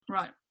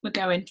Right, we're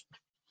going.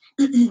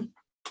 Okay.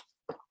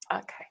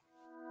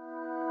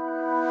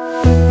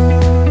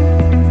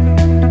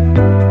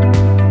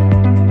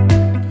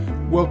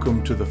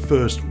 Welcome to the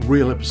first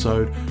real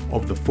episode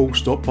of the Full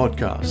Stop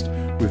podcast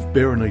with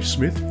Berenice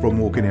Smith from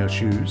Walking Our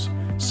Shoes,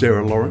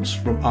 Sarah Lawrence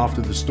from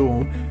After the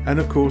Storm, and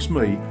of course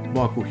me,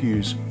 Michael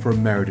Hughes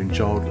from Married and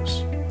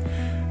Childless.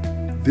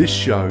 This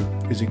show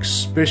is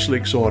especially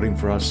exciting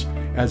for us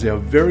as our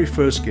very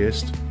first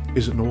guest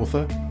is an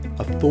author,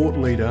 a thought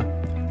leader,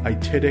 a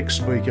TEDx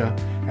speaker,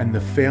 and the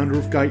founder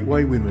of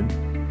Gateway Women,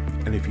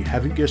 and if you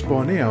haven't guessed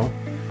by now,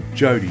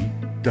 Jody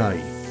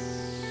Day.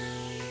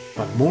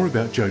 But more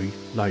about Jody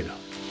later.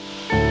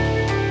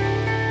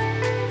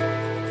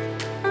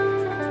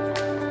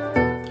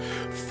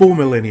 For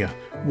millennia,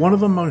 one of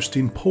the most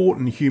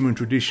important human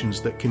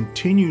traditions that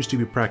continues to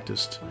be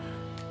practiced,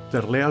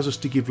 that allows us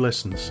to give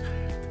lessons.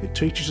 It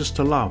teaches us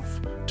to love,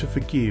 to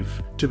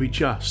forgive, to be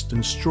just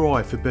and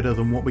strive for better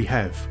than what we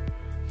have.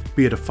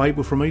 Be it a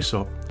fable from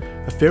Aesop,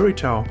 a fairy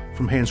tale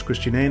from Hans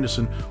Christian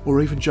Andersen, or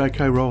even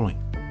J.K. Rowling.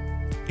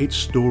 It's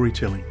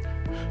storytelling.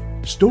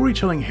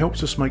 Storytelling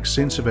helps us make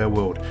sense of our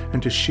world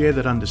and to share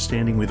that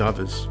understanding with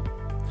others.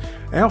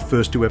 Our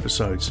first two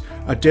episodes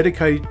are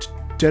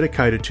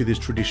dedicated to this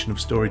tradition of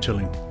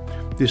storytelling.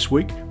 This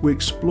week, we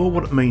explore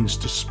what it means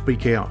to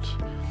speak out,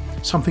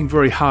 something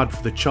very hard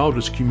for the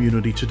childless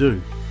community to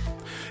do.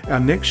 Our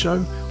next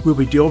show, we'll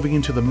be delving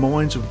into the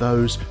minds of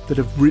those that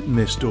have written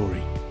their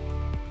story.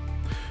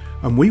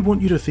 And we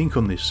want you to think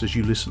on this as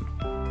you listen,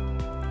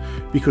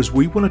 because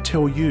we want to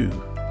tell you,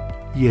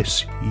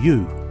 yes,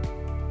 you,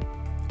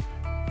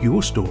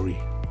 your story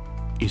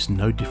is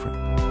no different.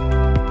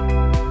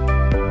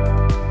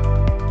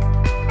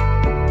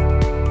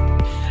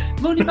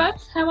 Morning,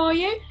 both. How are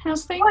you?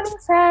 How's things? Morning,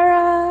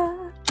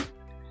 Sarah.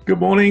 Good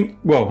morning.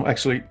 Well,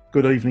 actually,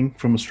 good evening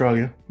from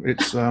Australia.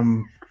 It's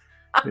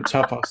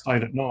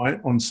 8:30 at night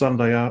on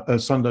Sunday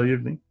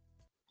evening.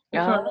 For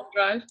a long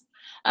drive.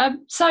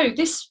 So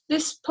this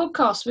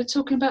podcast, we're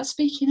talking about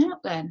speaking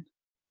out then.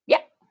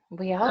 Yeah,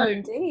 we are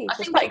indeed.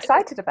 I'm quite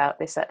excited about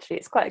this, actually.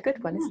 It's quite a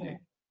good one, isn't it?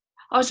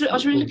 I was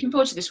really looking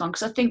forward to this one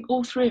because I think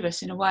all three of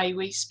us, in a way,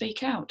 we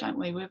speak out, don't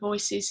we? We're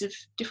voices of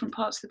different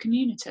parts of the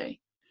community.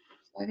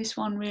 So this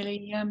one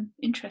really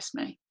interests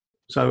me.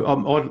 So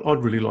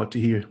I'd really like to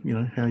hear,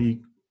 how you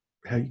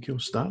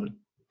girls started.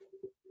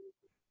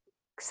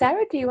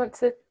 Sarah, do you want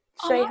to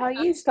say how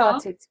you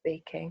started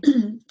speaking?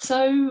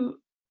 So,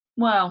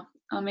 well,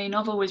 I mean,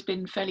 I've always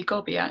been fairly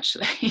gobby,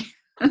 actually.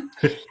 So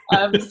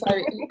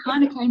it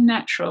kind of came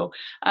natural.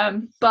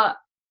 But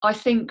I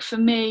think for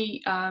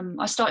me,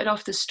 I started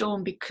After the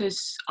Storm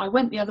because I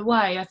went the other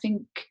way. I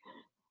think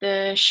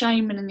the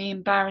shame and the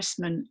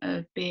embarrassment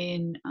of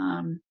being,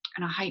 and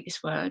I hate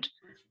this word,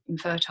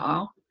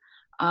 infertile,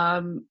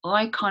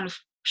 I kind of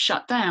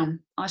shut down.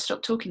 I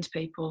stopped talking to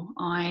people.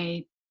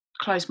 I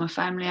closed my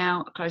family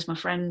out, I closed my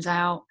friends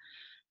out.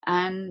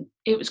 And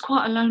it was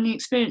quite a lonely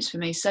experience for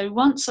me. So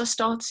once I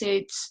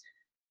started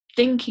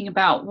thinking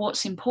about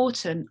what's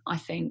important, I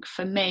think,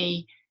 for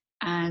me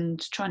and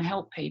trying to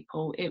help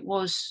people, it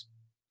was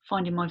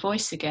finding my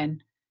voice again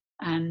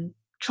and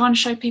trying to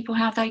show people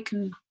how they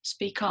can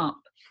speak up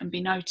and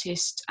be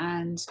noticed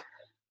and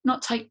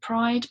not take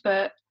pride,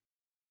 but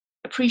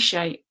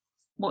appreciate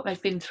what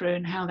they've been through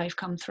and how they've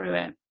come through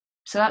it.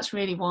 So that's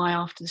really why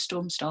After the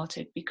Storm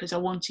started, because I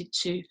wanted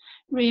to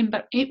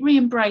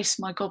re-embrace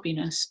my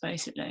gobbiness,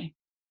 basically,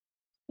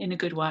 in a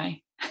good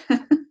way.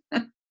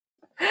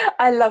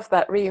 I love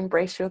that,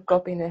 re-embrace your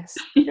gobbiness.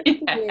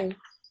 Yeah.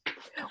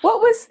 What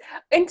was,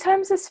 in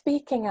terms of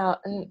speaking out,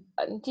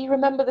 and do you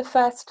remember the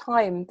first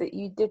time that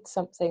you did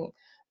something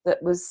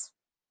that was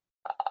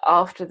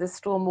after the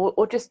storm,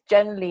 or just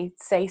generally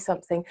say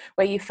something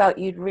where you felt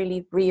you'd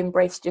really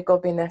re-embraced your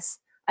gobbiness?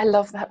 I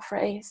love that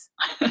phrase.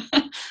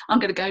 I'm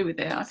going to go with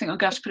it. I think I'm going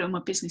to have to put it on my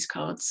business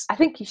cards. I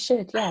think you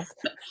should, yes.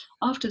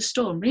 After the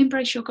storm,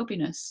 re-embrace your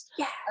gobbiness.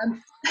 Yeah.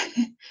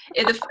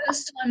 The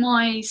first time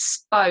I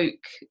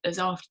spoke as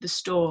After the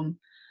Storm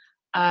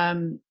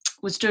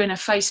was doing a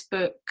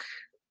Facebook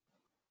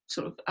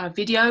sort of a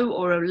video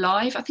or a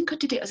live. I think I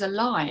did it as a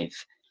live.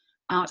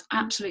 I was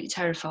absolutely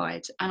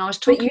terrified. And I was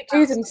talking. But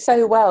you do them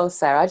so well,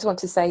 Sarah. I just want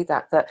to say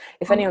that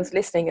if anyone's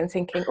listening and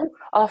thinking, oh,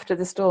 After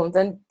the Storm,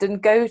 then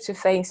go to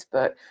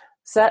Facebook,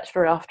 search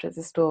for After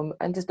the Storm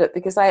and just look,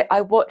 because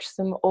I watched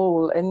them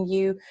all and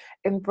you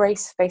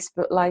embrace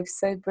Facebook Live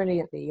so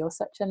brilliantly. You're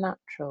such a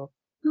natural.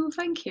 Oh,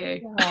 thank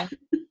you. Yeah.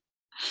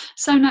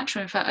 So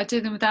natural. In fact, I do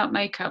them without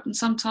makeup, and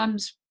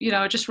sometimes,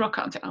 I just rock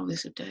up and think, oh,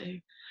 this will do.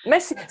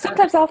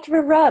 Sometimes after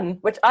a run,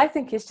 which I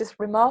think is just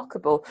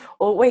remarkable,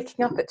 or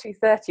waking up at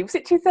 2:30. Was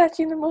it 2:30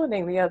 in the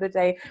morning the other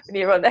day when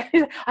you were on there?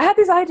 I had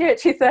this idea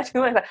at 2:30 in the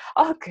morning. Like,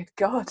 oh, good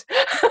God.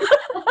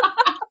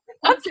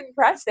 That's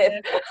impressive.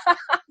 I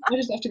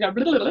just have to go,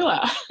 blah, blah,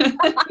 blah,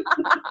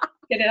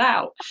 get it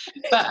out.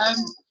 But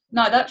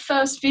no, that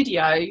first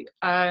video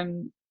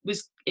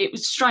was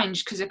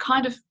strange because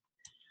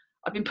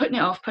I've been putting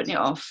it off,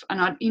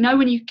 and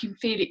when you can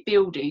feel it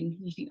building,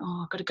 you think,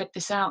 oh, I've got to get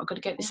this out, I've got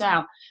to get this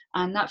out.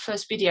 And that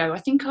first video, I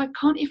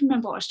can't even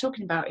remember what I was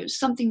talking about. It was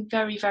something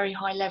very, very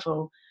high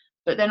level,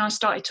 but then I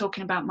started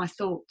talking about my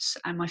thoughts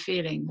and my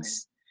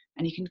feelings,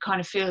 and you can kind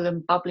of feel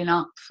them bubbling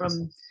up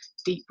from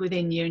deep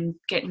within you and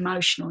get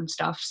emotional and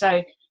stuff.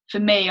 So for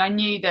me, I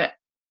knew that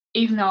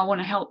even though I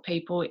want to help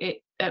people,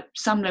 it at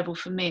some level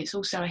for me, it's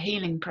also a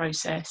healing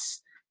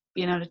process,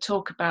 being able to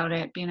talk about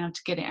it, being able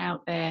to get it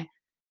out there,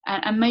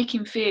 and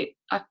making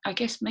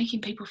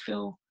people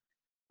feel,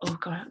 oh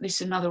God, this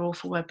is another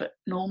awful word, but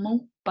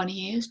normal,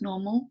 bunny ears,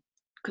 normal.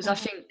 Because I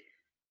think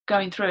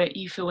going through it,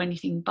 you feel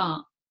anything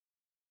but,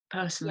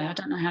 personally. I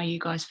don't know how you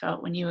guys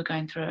felt when you were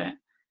going through it.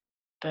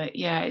 But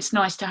yeah, it's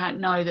nice to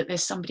know that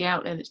there's somebody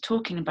out there that's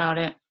talking about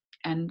it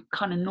and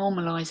kind of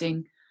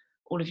normalising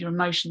all of your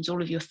emotions,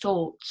 all of your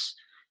thoughts.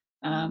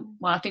 Well,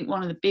 I think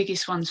one of the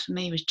biggest ones for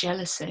me was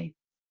jealousy.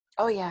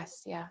 Oh,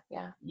 yes. Yeah.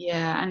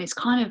 Yeah, and it's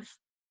kind of,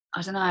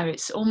 I don't know,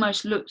 it's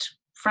almost looked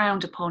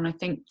frowned upon, I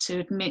think, to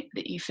admit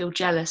that you feel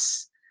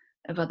jealous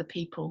of other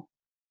people.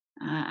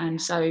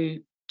 So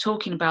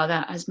talking about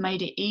that has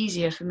made it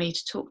easier for me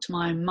to talk to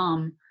my own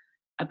mum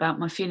about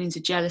my feelings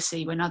of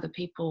jealousy when other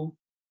people,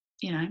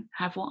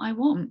 have what I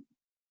want.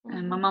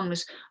 And my mum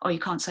was, oh, you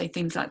can't say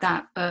things like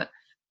that. But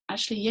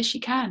actually, yes,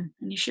 you can,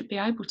 and you should be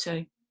able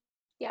to.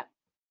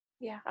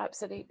 Yeah,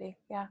 absolutely.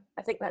 Yeah,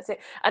 I think that's it.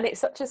 And it's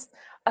such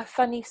a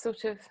funny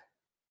sort of,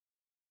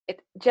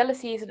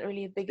 jealousy isn't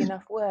really a big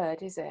enough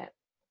word, is it?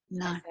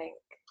 No. I think,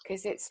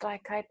 because it's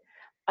like,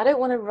 I don't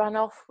want to run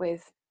off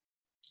with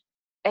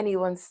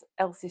anyone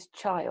else's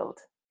child.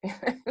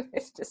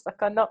 It's just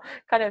like, I'm not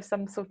kind of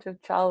some sort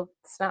of child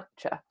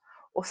snatcher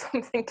or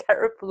something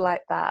terrible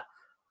like that,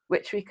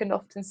 which we can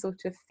often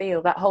sort of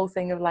feel, that whole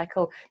thing of like,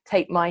 oh,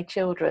 take my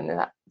children, and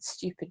that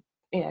stupid,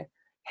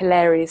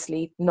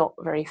 hilariously not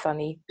very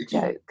funny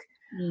joke.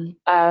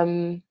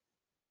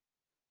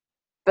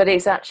 But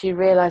it's actually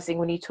realizing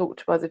when you talk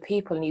to other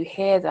people and you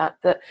hear that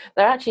there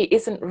actually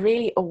isn't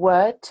really a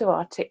word to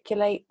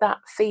articulate that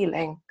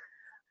feeling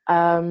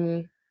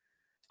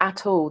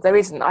at all. There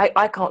isn't.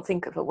 I can't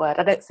think of a word.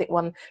 I don't think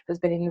one has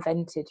been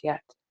invented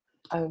yet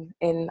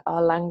in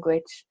our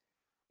language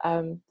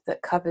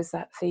that covers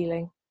that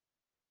feeling.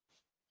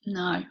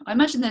 No, I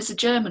imagine there's a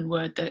German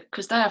word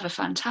because they have a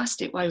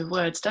fantastic way with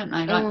words, don't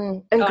they?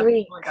 Like, and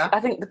Greek. I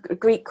think the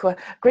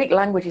Greek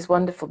language is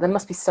wonderful. There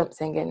must be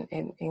something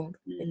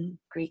in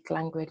Greek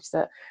language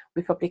that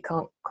we probably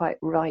can't quite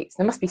write.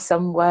 There must be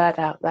some word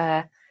out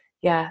there.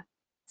 Yeah,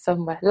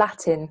 somewhere.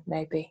 Latin,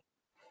 maybe.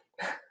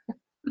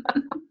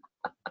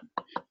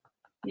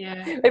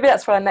 Yeah. Maybe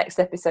that's for our next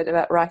episode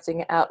about writing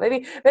it out.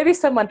 Maybe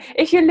someone,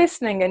 if you're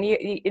listening and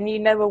you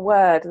know a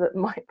word that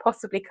might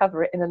possibly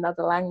cover it in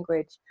another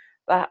language,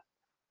 that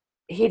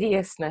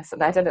hideousness,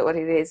 and I don't know what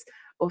it is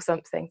or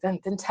something, then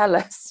tell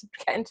us,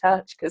 get in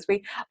touch, because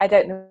I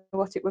don't know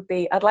what it would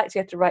be. I'd like to be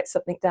able to write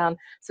something down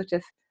sort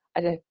of,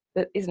 I don't know,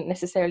 that isn't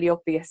necessarily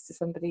obvious to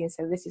somebody and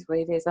say this is what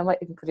it is. I might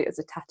even put it as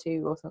a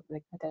tattoo or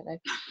something. I don't know.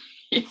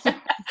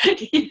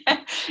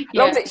 As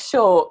long as it's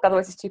short,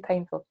 otherwise it's too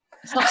painful.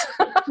 It's not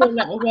a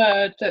little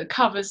word that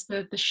covers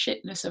the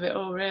shitness of it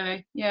all,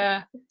 really.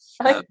 Yeah.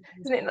 Isn't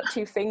it not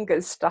 2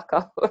 fingers stuck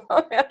up?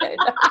 I don't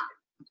know.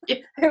 Yeah.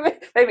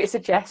 Maybe it's a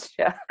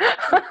gesture.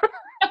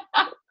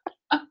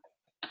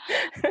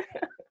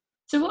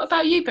 So what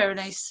about you,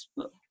 Berenice?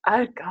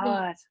 Oh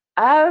God.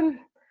 I'm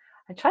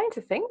trying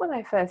to think when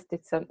I first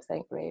did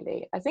something,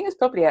 really. I think it's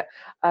probably at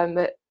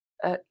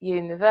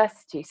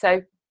university.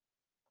 So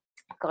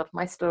God,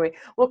 my story,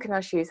 walking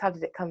on shoes, how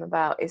did it come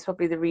about, is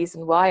probably the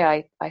reason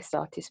why I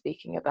started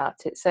speaking about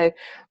it. So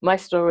my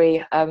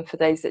story, for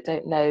those that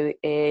don't know,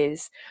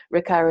 is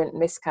recurrent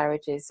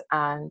miscarriages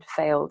and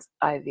failed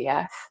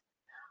IVF.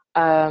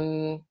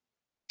 I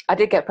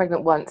did get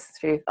pregnant once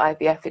through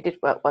IVF. It did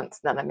work once,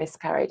 and then I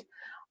miscarried.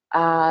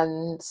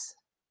 And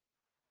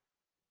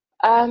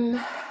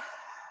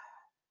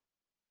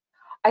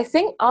I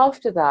think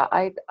after that,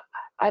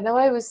 I know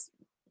I was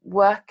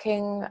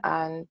working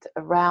and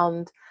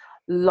around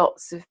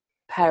lots of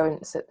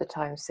parents at the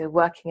time. So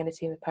working in a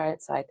team of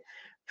parents, I had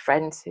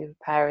friends who were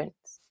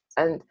parents.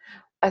 And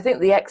I think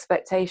the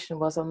expectation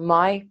was on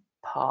my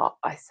part,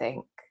 I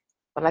think,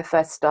 when I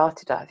first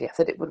started IVF,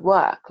 that it would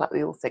work. Like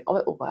we all think, oh,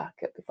 it will work,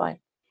 it'll be fine.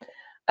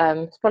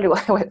 It's probably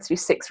why I went through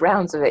 6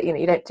 rounds of it.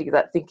 You don't do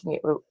that thinking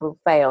it will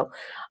fail.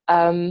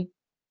 And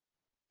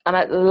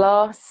at the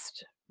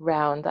last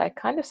round, I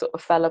kind of sort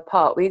of fell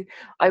apart.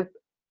 I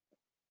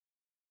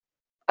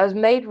was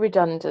made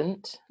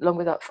redundant along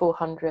with about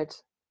 400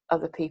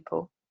 other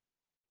people.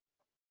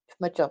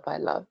 My job I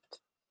loved,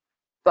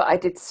 but I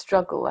did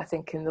struggle, I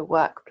think, in the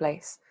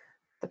workplace.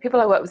 The people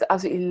I worked with were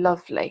absolutely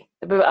lovely.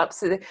 They were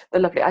absolutely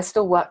lovely. I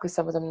still work with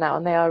some of them now,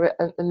 and they are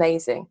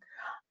amazing.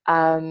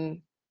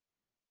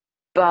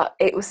 But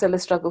it was still a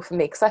struggle for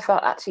me because I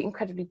felt actually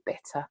incredibly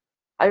bitter.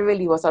 I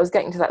really was. I was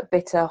getting to that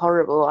bitter,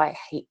 horrible, I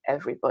hate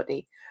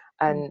everybody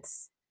and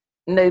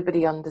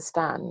nobody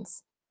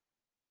understands.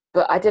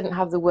 but I didn't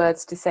have the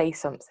words to say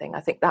something.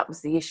 I think that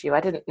was the issue.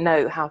 I didn't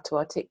know how to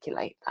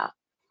articulate that.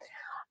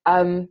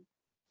 And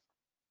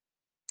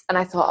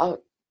I thought,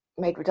 I'll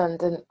made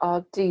redundant,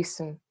 I'll do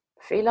some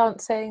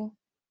freelancing,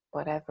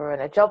 whatever.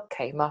 And a job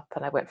came up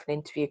and I went for an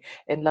interview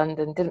in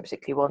London, didn't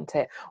particularly want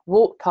it,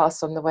 walked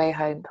past on the way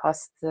home,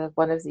 past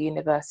one of the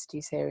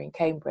universities here in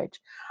Cambridge,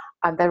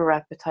 and they were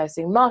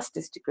advertising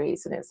master's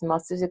degrees, and it's a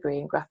master's degree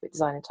in graphic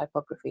design and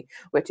typography,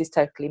 which is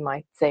totally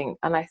my thing.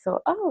 And I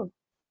thought, oh,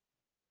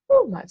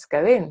 let's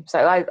go in. So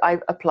I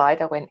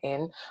applied, I went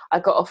in, I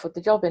got offered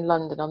the job in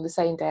London on the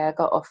same day I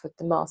got offered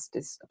a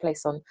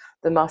place on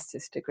the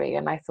master's degree.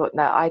 And I thought,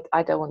 no,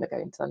 I don't want to go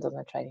into London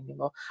on training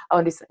anymore. I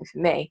want to do something for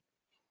me.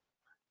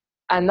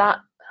 And that,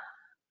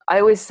 I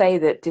always say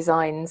that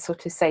design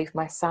sort of saved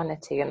my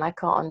sanity, and I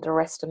can't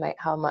underestimate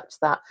how much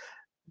that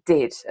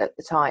did at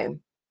the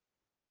time.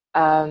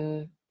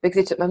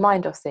 Because it took my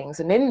mind off things.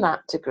 And in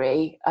that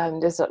degree,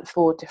 there's like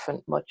 4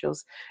 different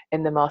modules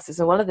in the masters,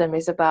 and one of them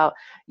is about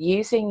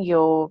using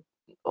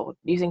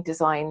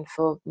design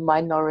for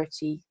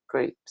minority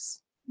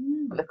groups.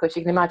 Well, of course,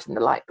 you can imagine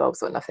the light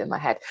bulbs went off in my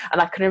head,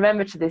 and I can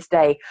remember to this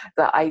day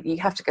that you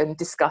have to go and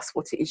discuss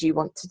what it is you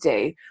want to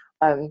do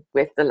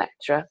with the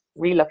lecturer,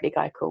 really lovely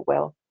guy called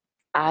Will,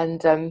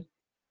 and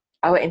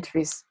I went into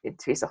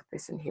his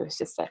office, and he was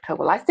just like, oh,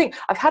 well, I think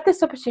I've had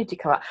this opportunity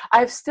come up. I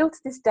have still to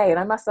this day, and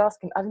I must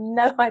ask him, I have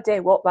no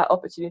idea what that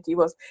opportunity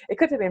was. It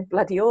could have been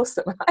bloody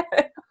awesome.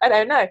 I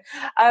don't know.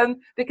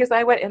 Because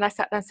I went and I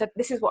sat down and said,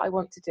 this is what I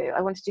want to do.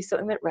 I want to do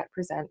something that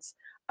represents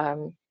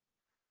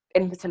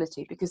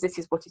infertility, because this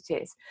is what it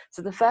is.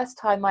 So the first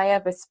time I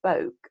ever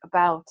spoke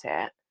about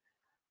it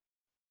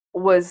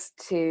was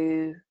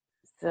to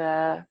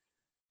the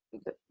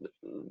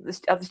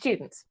other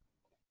students.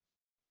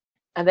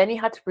 And then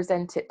you had to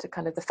present it to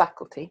kind of the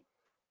faculty.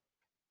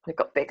 It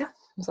got bigger. I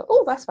was like,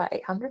 oh, that's about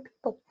 800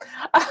 people.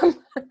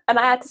 And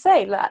I had to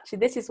say, look, actually,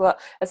 this is what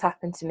has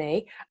happened to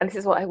me, and this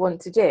is what I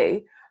want to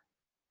do.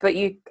 But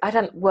I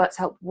hadn't worked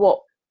out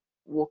what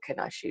walk in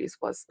our shoes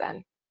was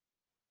then.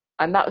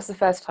 And that was the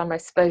first time I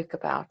spoke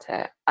about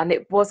it. And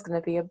it was going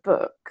to be a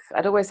book.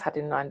 I'd always had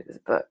in mind it was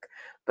a book.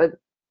 But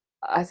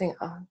I think,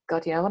 oh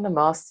God, I want a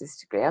master's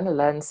degree. I'm going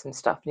to learn some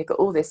stuff. And you've got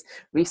all these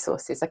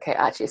resources. Okay,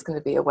 actually, it's going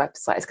to be a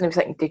website. It's going to be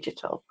something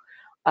digital.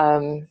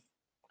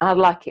 I'd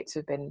like it to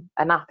have been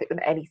an app, it could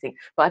be anything.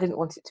 But I didn't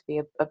want it to be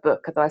a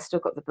book, although I still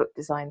got the book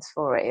designs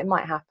for it. It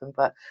might happen,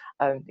 but,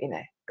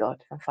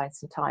 God, I'll find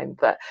some time.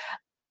 But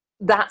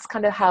that's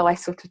kind of how I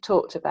sort of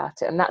talked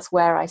about it. And that's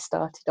where I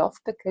started off,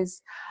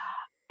 because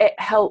it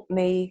helped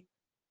me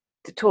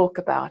to talk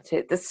about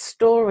it. The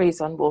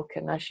stories on Walk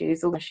in Our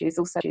Shoes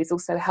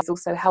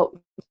also help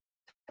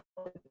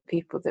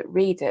people that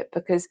read it,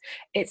 because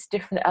it's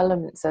different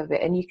elements of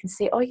it, and you can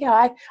see, oh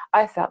yeah,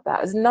 I felt that.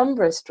 There's a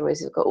number of stories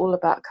that got all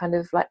about kind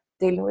of like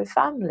dealing with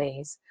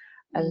families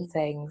and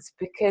things,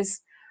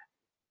 because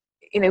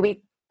we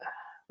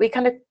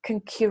kind of can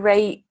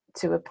curate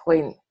to a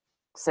point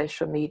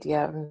social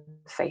media and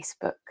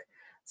Facebook,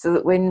 so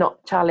that we're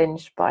not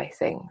challenged by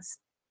things.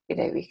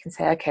 We can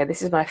say, okay,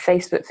 this is my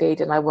Facebook feed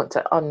and I want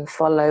to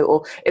unfollow,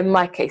 or in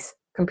my case,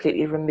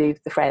 completely remove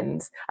the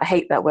friends. I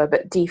hate that word,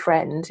 but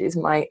defriend is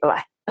my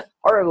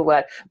horrible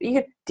word. But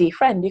you can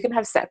defriend, you can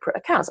have separate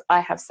accounts. I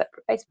have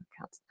separate Facebook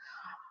accounts.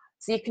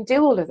 So you can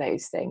do all of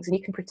those things and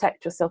you can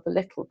protect yourself a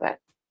little bit.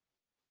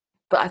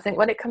 But I think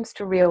when it comes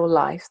to real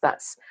life,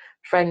 that's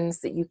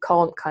friends that you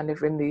can't kind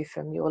of remove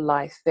from your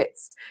life.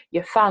 It's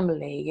your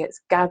family,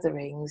 it's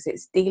gatherings,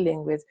 it's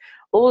dealing with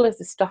all of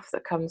the stuff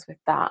that comes with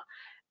that.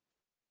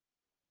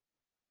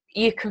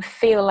 You can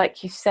feel,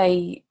 like you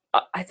say,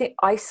 I think,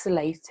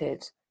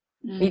 isolated.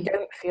 You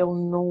don't feel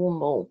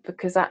normal,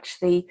 because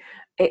actually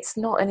it's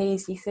not an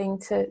easy thing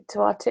to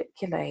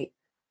articulate.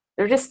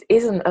 There just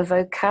isn't a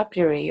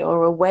vocabulary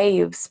or a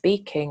way of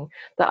speaking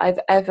that I've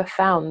ever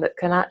found that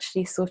can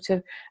actually sort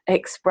of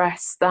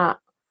express that,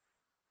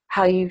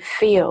 how you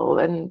feel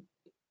and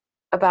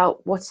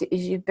about what it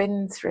is you've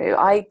been through.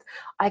 I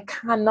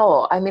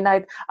cannot. I mean,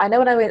 I know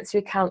when I went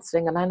through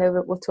counselling, and I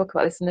know we'll talk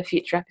about this in a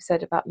future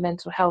episode about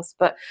mental health,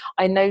 but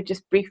I know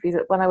just briefly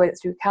that when I went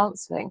through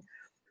counselling,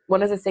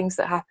 one of the things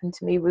that happened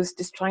to me was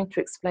just trying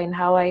to explain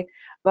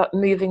about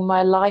moving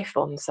my life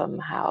on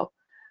somehow,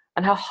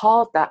 and how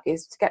hard that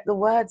is to get the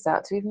words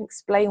out, to even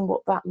explain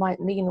what that might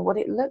mean and what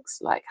it looks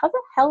like. How the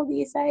hell do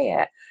you say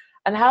it?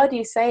 And how do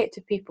you say it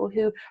to people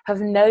who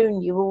have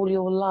known you all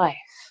your life?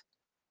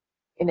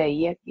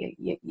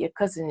 Your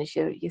cousins,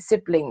 your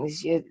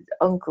siblings, your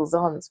uncles,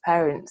 aunts,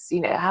 parents,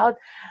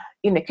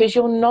 because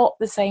you're not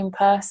the same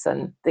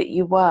person that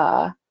you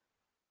were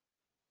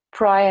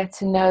prior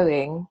to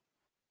knowing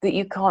that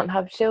you can't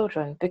have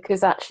children,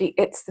 because actually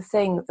it's the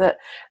thing that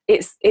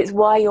it's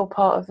why you're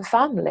part of the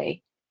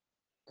family,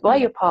 why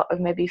you're part of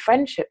maybe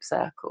friendship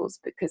circles,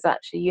 because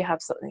actually you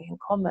have something in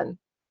common.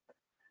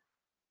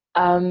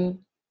 And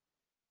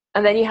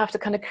then you have to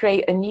kind of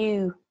create a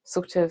new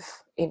sort of,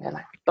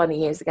 like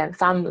bunny ears again,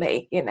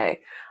 family,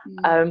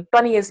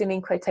 bunny ears in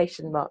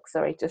quotation marks,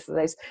 sorry, just for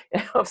those,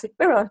 obviously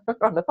we're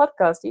on the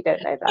podcast, you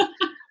don't know that.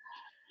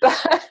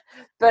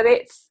 but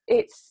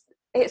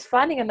it's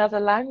finding another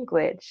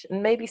language,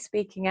 and maybe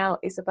speaking out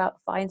is about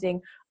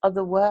finding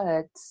other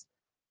words,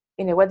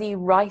 you know, whether you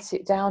write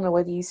it down or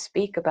whether you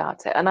speak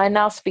about it. And I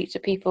now speak to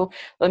people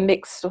of a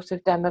mixed sort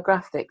of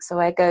demographic. So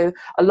I go,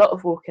 a lot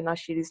of Walk in Our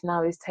Shoes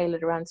now is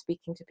tailored around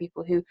speaking to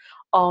people who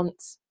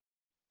aren't,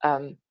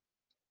 in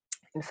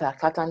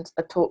fact, I've done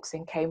talks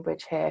in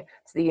Cambridge here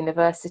to the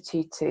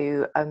university,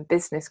 to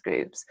business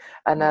groups,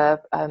 and a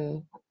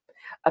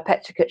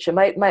Petra Kutcher.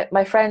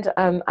 My friend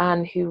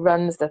Anne, who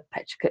runs the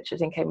Petra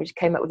Kutchers in Cambridge,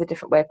 came up with a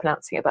different way of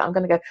pronouncing it, but I'm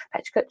going to go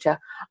Petra Kutcher,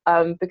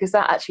 because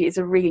that actually is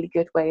a really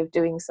good way of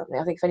doing something.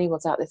 I think if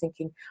anyone's out there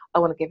thinking, I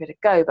want to give it a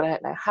go, but I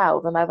don't know how,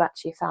 then I've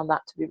actually found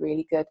that to be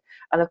really good.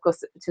 And of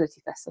course, at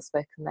Fertility Fest, I've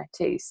spoken there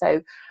too.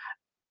 So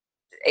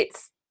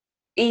it's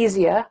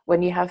easier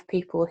when you have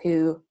people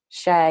who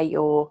share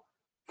your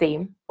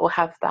theme or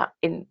have that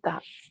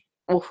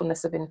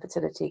awfulness of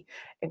infertility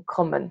in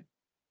common.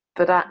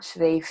 But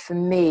actually, for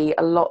me,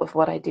 a lot of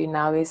what I do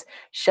now is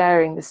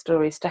sharing the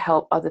stories to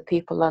help other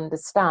people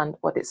understand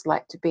what it's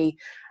like to be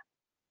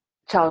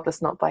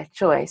childless, not by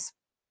choice,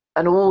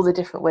 and all the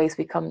different ways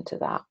we come to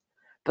that,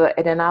 but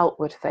in an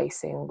outward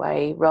facing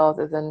way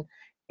rather than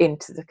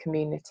into the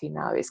community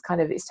now.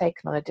 It's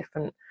taken on a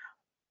different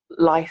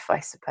life, I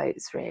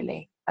suppose,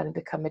 really, and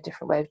become a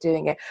different way of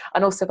doing it.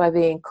 And also by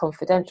being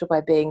confidential,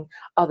 by being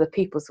other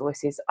people's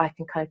voices, I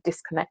can kind of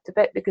disconnect a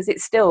bit, because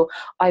it's still,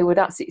 I would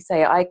absolutely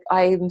say,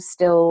 I'm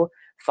still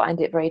find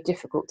it very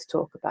difficult to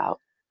talk about.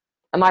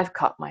 And I've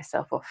cut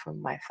myself off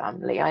from my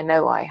family. I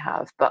know I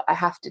have, but I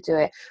have to do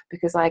it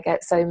because I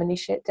get so many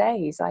shit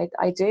days.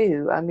 I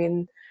do. I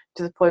mean,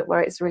 to the point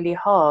where it's really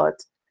hard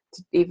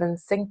to even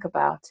think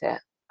about it.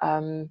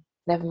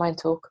 Never mind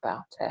talk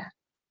about it.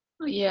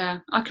 Yeah,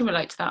 I can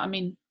relate to that. I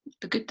mean,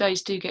 the good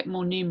days do get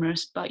more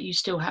numerous, but you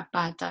still have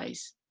bad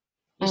days.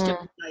 You still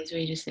have days where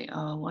you just think,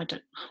 oh, I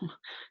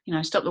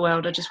don't, stop the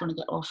world. I just want to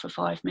get off for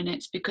 5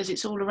 minutes, because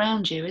it's all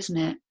around you, isn't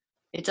it?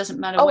 It doesn't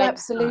matter where.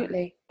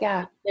 Absolutely.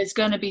 Yeah. There's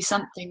going to be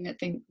something that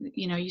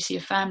you see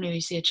a family or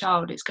you see a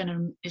child, it's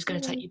going to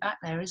take you back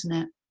there, isn't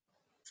it?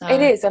 So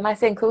it is. And I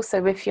think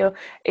also if you're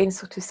in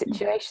sort of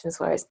situations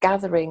where it's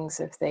gatherings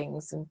of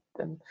things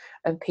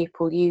and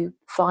people, you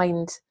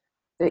find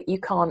that you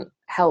can't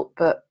help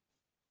but,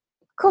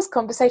 of course,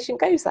 conversation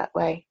goes that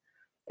way.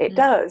 It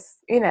does,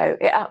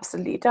 it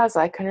absolutely does.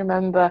 I can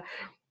remember,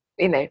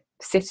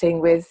 sitting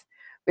with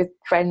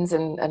friends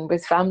and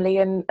with family,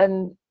 and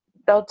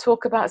they'll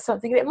talk about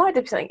something. It might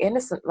have been something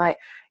innocent, like,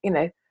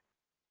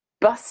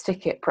 bus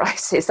ticket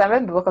prices. I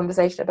remember a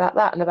conversation about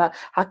that and about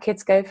how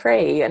kids go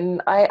free,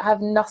 and I have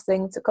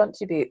nothing to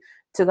contribute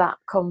to that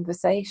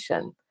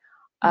conversation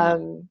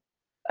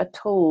at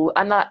all.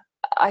 And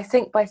I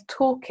think by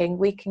talking,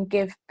 we can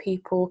give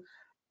people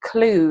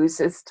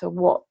clues as to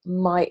what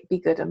might be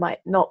good and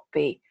might not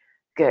be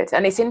good.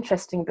 And it's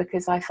interesting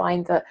because I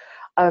find that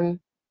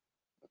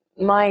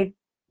my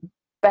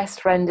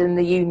best friend in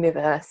the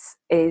universe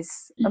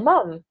is a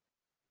mum.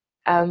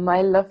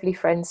 My lovely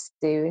friend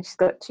Sue, and she's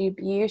got 2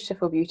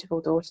 beautiful, beautiful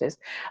daughters.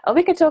 And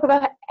we could talk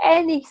about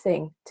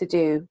anything to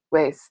do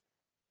with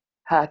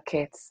her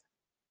kids,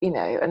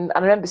 And I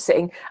remember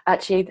sitting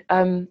actually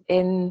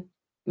in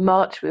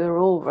March, we were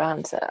all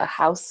around a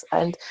house,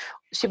 and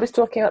she was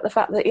talking about the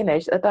fact that,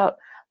 about,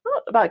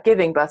 not about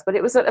giving birth, but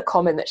it was a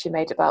comment that she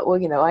made about, well,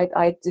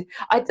 I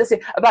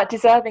about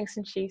deserving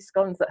some cheese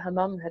scones that her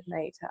mum had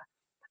made her.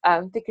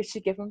 Because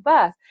she'd given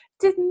birth.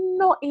 Did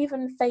not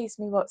even faze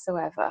me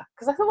whatsoever,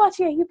 because I thought, well,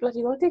 yeah, you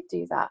bloody well did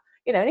do that,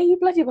 you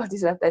bloody well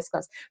deserve those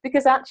scones.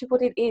 Because actually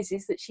what it is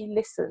that she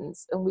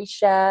listens, and we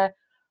share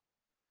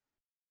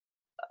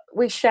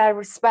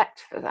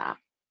respect for that.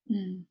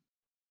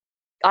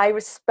 I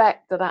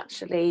respect that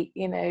actually,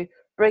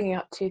 bringing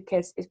up 2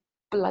 kids is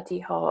bloody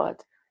hard.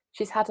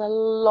 She's had a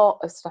lot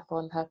of stuff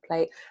on her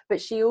plate, but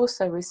she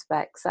also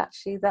respects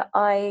actually that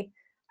I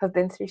have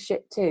been through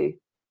shit too,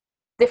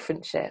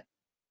 different shit.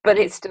 But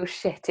it's still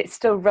shit, it's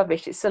still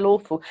rubbish, it's still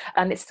awful,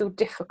 and it's still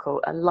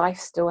difficult, and life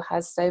still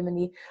has so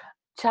many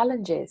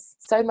challenges,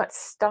 so much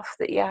stuff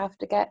that you have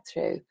to get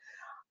through.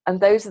 And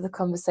those are the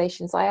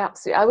conversations I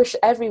wish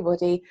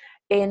everybody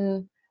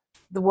in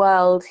the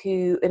world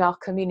who, in our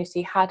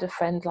community, had a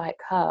friend like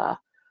her,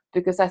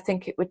 because I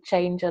think it would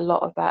change a lot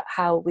about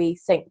how we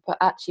think. But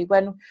actually,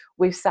 when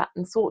we've sat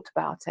and thought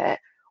about it,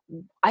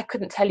 I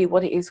couldn't tell you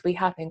what it is we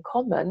have in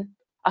common.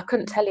 I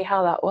couldn't tell you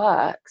how that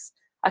works.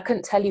 I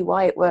couldn't tell you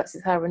why it works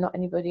with her and not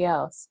anybody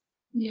else.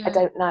 I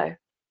don't know,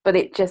 but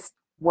it just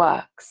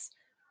works.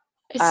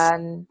 It's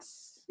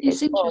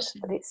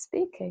interesting. But it's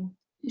speaking.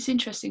 It's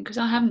interesting because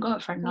I haven't got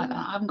a friend like that.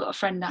 I haven't got a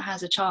friend that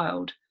has a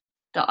child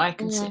that I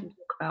can sit and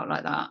talk about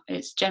like that.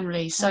 It's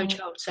generally so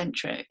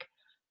child-centric.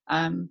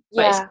 But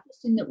it's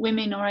interesting that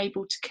women are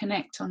able to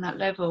connect on that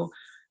level.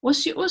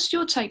 What's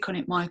your take on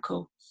it,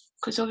 Michael?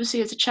 Because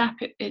obviously as a chap,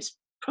 it's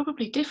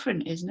probably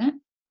different, isn't it?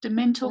 Do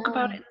men talk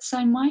about it in the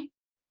same way?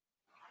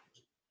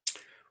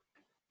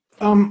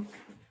 Not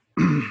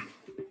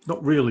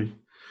really.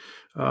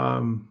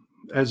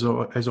 As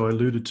I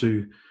alluded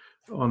to,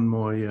 on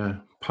my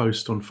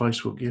post on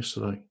Facebook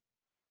yesterday.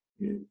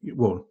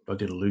 Well, I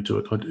did allude to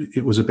it.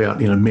 It was about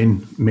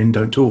men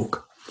don't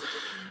talk.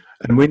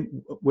 And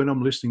when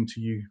I'm listening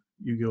to you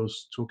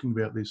girls talking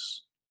about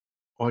this,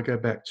 I go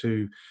back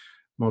to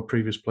my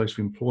previous place of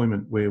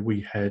employment where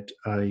we had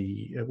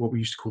what we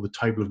used to call the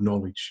table of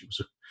knowledge.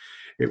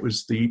 It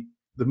was the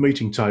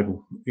meeting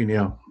table in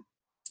our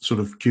sort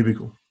of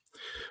cubicle,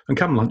 and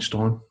come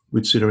lunchtime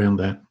we'd sit around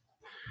that.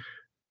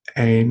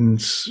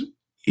 And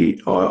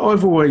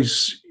I've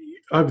always,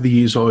 over the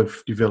years,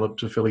 I've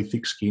developed a fairly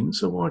thick skin,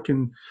 so I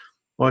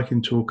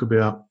can talk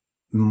about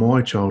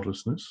my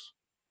childlessness.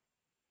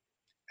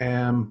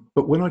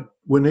 But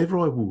whenever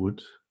I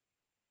would,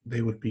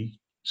 there would be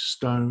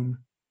stone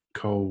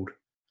cold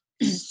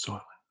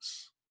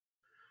silence.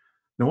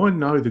 Now, I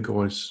know the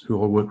guys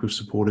who I work with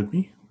supported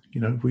me.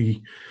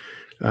 We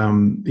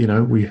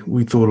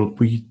thought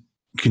we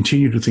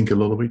continue to think a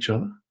lot of each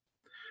other,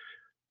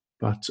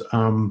 but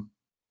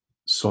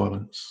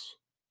silence,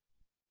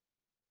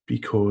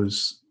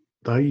 because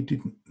they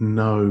didn't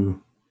know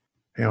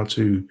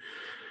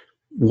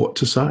what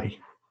to say,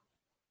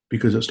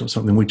 because it's not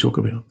something we talk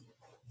about.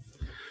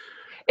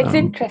 It's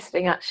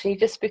interesting, actually,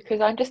 just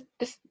because I'm just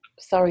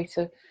sorry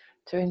to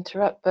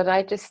interrupt, but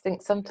I just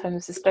think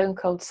sometimes the stone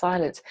cold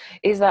silence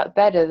is that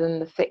better than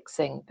the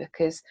fixing,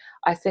 because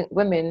I think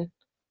women,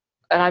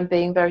 and I'm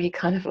being very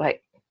kind of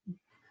like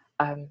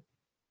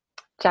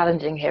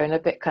challenging here and a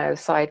bit kind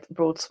of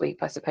broad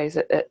sweep, I suppose,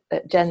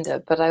 at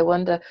gender, but I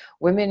wonder,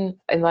 women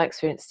in my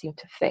experience seem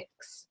to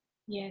fix.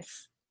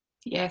 Yes.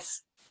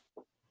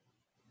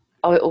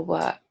 Oh, it'll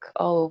work.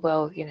 Oh,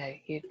 well,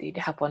 you'd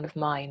have one of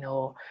mine,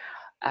 or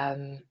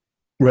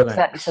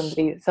relax.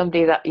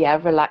 Somebody that,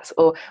 relax.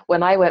 Or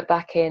when I went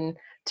back in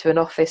to an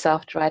office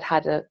after I'd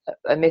had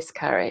a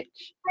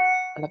miscarriage,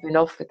 and I've been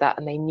off with that,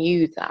 and they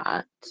knew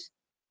that,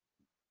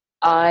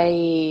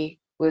 I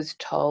was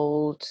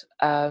told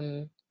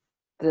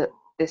that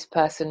this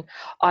person,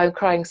 I'm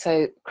crying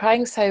so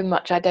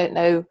much, I don't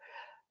know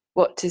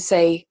what to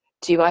say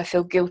to you. I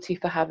feel guilty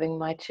for having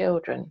my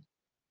children.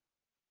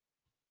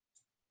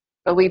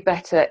 But we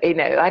better,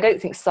 I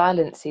don't think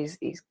silence is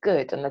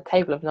good. And the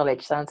table of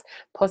knowledge sounds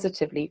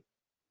positively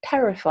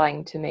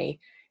terrifying to me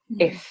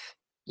if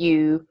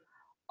you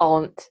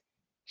aren't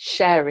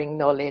sharing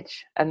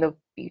knowledge, and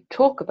you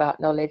talk about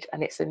knowledge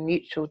and it's a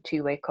mutual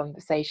two-way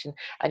conversation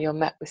and you're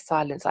met with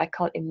silence. I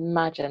can't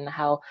imagine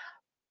how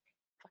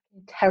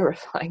fucking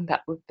terrifying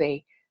that would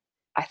be.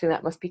 I think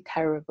that must be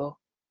terrible.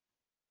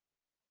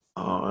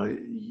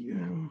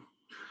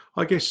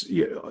 I guess,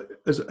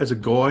 as a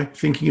guy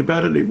thinking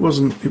about it, it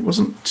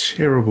wasn't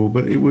terrible,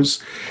 but it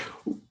was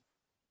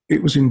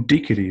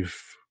indicative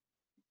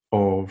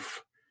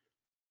of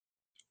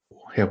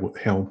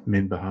how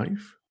men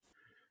behave.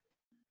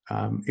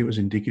 It was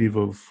indicative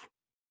of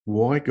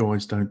why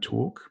guys don't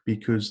talk,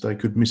 because they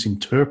could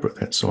misinterpret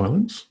that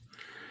silence,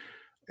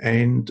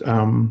 and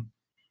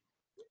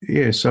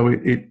so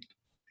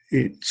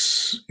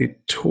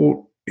it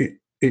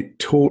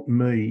taught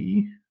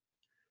me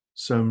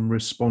some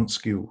response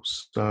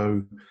skills.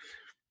 So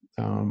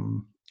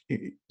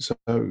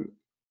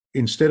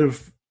instead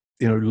of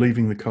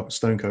leaving the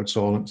stone cold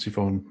silence if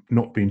I'm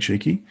not being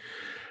cheeky,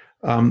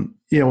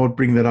 I'd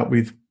bring that up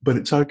with, but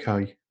it's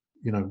okay,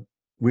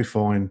 we're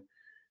fine,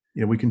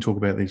 we can talk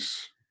about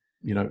this,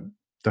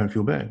 don't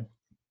feel bad.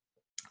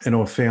 And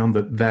I've found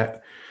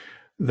that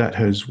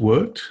has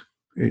worked,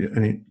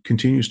 and it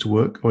continues to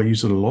work. I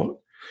use it a lot,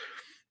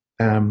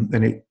 and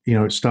it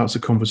starts a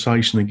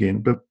conversation again.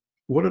 But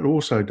what it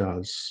also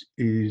does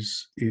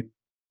is it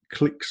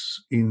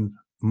clicks in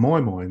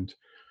my mind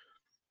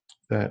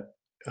that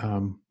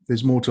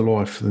there's more to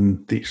life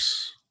than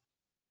this.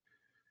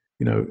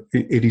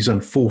 It is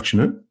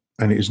unfortunate,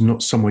 and it is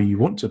not somewhere you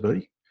want to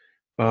be,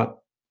 but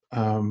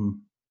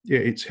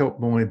it's helped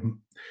my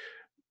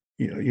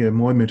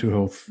mental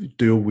health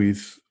deal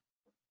with,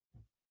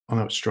 I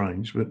know it's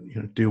strange, but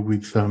deal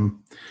with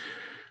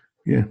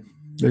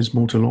there's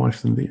more to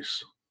life than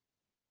this.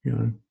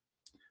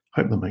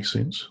 Hope that makes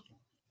sense.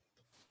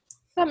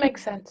 That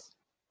makes sense.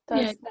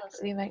 Does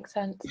definitely make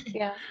sense.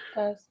 Yeah, it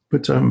does.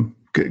 But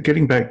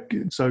getting back,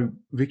 so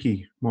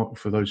Vicky,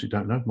 for those who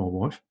don't know, my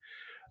wife,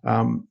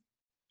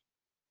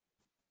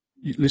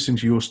 listen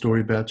to your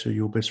story about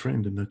your best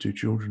friend and the two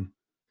children.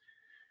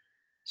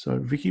 So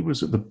Vicky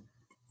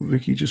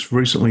just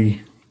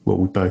recently, well,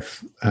 we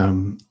both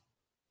went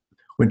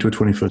to her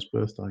 21st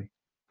birthday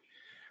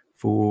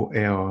for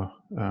our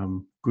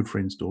good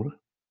friend's daughter,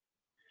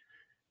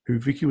 who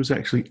Vicky was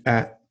actually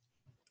at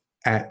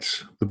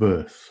the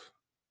birth.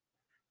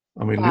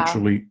 I mean, wow.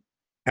 Literally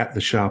at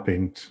the sharp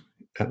end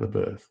at the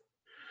birth.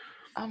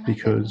 Oh,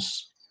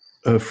 because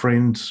her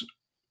friend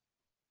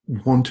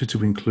wanted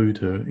to include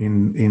her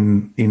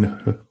in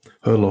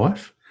her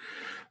life,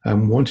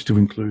 and wanted to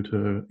include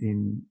her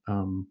in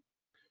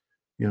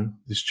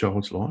this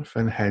child's life,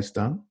 and has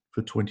done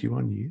for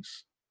 21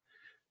 years.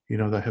 They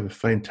have a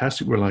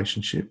fantastic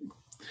relationship.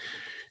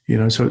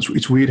 So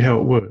it's weird how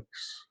it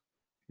works.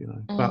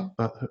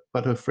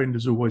 But her friend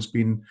has always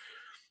been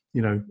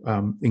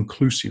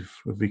inclusive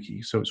of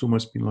Vicky. So it's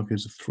almost been like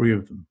there's three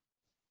of them.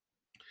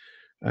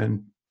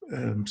 And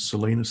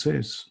Selena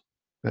says,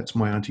 "That's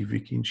my Auntie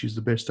Vicky, and she's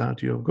the best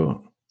auntie I've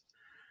got."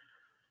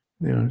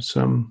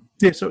 So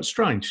it's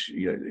strange.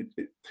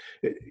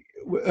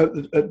 But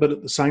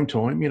at the same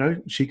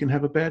time, she can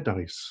have her bad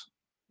days.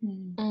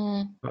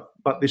 Mm.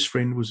 But this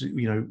friend was,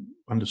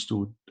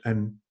 understood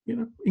and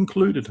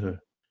included her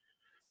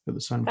at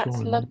the same That's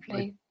time.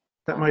 lovely.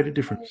 That made a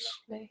difference.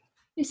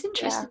 It's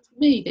interesting to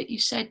me that you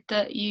said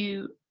that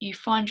you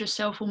find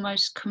yourself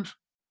almost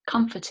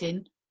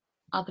comforting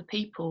other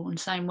people and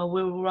saying, well,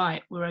 we're all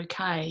right, we're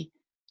okay,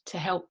 to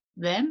help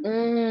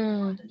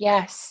them.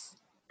 Yes.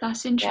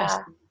 That's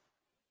interesting.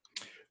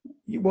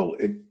 Well,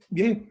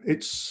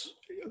 that's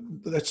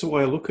the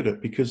way I look at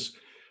it, because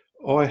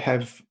I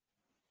have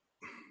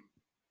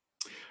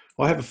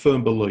a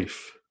firm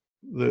belief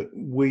that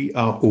we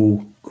are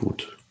all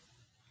good.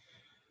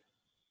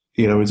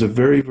 It's a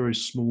very, very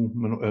small,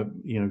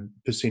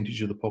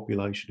 percentage of the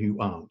population who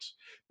aren't.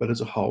 But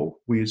as a whole,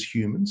 we as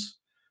humans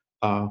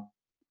are,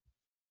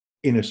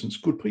 in essence,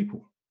 good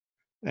people.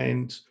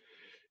 And,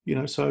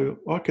 so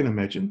I can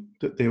imagine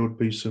that there would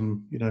be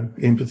some,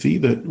 empathy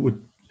that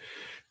would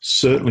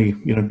certainly,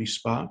 be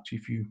sparked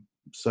if you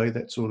say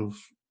that sort of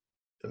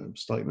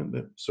statement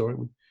that, sorry,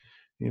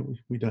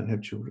 we don't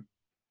have children.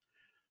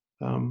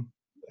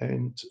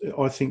 And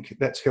I think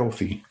that's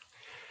healthy.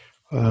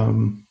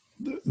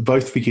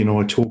 Both Vicky and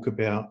I talk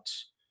about,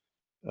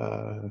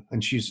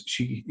 and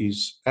she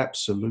is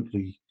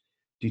absolutely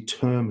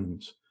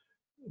determined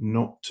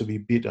not to be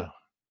bitter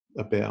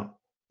about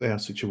our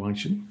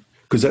situation,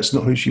 because that's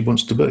not who she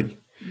wants to be.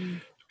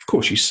 Of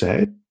course, she's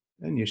sad,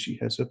 and yes, she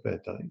has her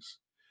bad days.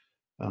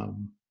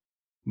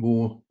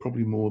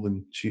 Probably more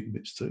than she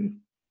admits to.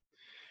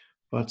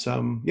 But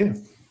and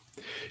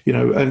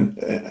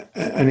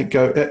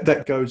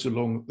that goes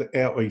along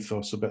our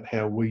ethos about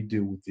how we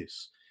deal with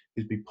this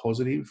is be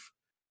positive,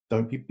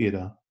 don't be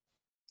bitter,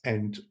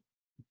 and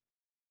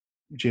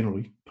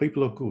generally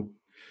people are good.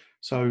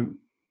 So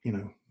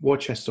why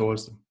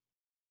chastise them?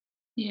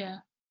 Yeah.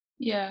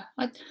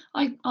 I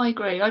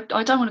agree.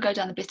 I don't want to go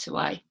down the bitter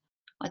way.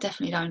 I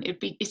definitely don't.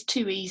 It's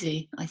too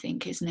easy, I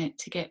think, isn't it,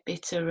 to get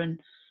bitter and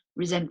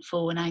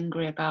resentful and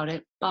angry about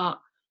it. But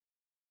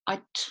I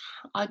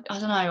don't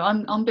know.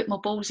 I'm a bit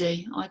more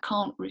ballsy. I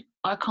can't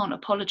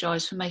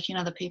apologise for making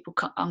other people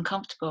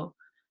uncomfortable.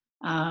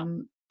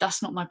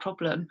 That's not my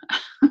problem.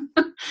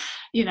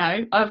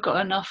 I've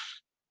got enough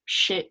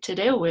shit to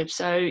deal with.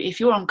 So if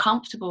you're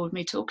uncomfortable with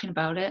me talking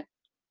about it,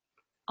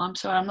 I'm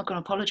sorry, I'm not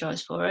going to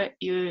apologise for it.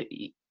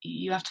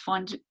 You have to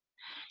find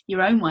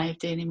your own way of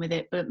dealing with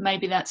it. But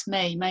maybe that's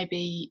me.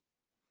 Maybe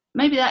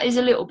that is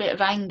a little bit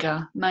of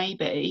anger,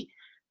 maybe.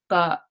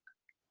 But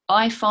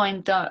I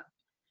find that,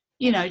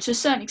 to a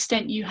certain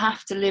extent, you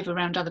have to live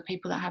around other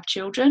people that have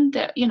children.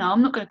 That,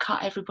 I'm not going to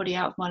cut everybody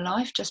out of my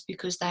life just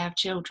because they have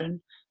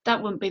children.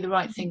 That wouldn't be the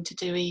right thing to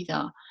do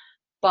either.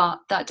 But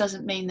that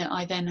doesn't mean that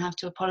I then have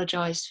to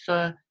apologise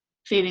for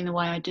feeling the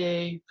way I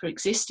do, for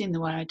existing the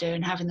way I do,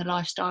 and having the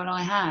lifestyle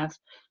I have.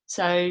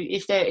 So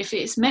if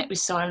it's met with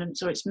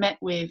silence or it's met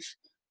with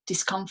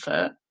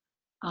discomfort,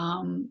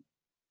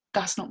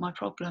 that's not my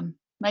problem.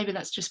 Maybe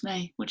that's just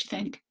me. What do you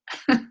think?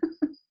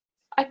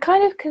 I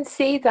kind of can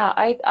see that.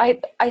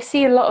 I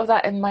see a lot of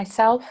that in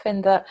myself,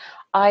 in that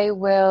I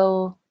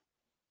will,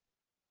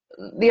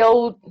 the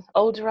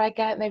older I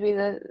get, maybe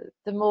the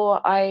more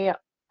I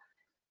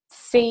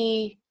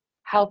see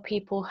how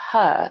people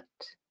hurt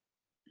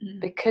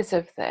because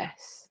of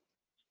this,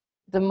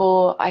 the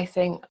more I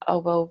think, oh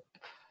well,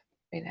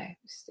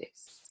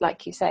 it's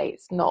like you say,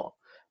 it's not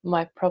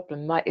my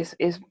problem.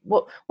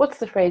 What's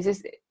the phrase?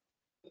 Is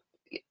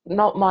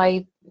not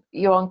my,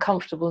 your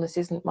uncomfortableness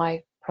isn't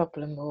my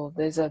problem. Or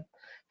there's a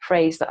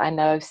phrase that I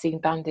know I've seen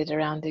bandied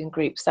around in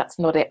groups. That's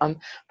not it. I'm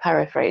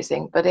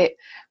paraphrasing, but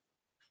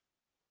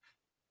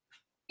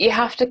you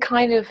have to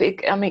kind of,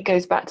 it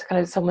goes back to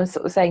kind of someone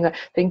sort of saying that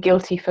being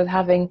guilty for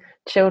having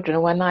children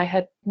when I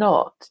had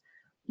not.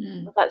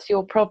 Well, that's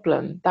your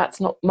problem. That's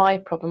not my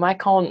problem. I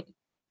can't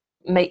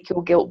make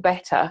your guilt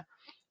better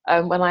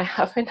when I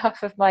have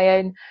enough of my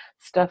own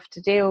stuff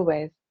to deal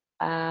with.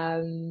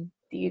 And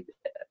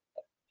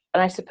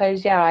I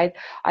suppose, I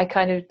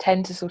kind of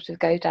tend to sort of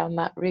go down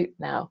that route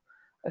now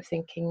of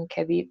thinking,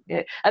 okay,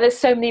 and there's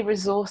so many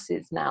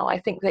resources now. I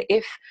think that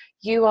if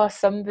you are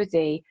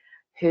somebody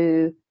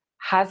who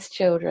has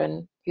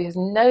children, who has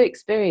no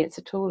experience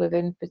at all of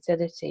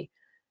infertility,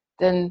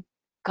 then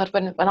God,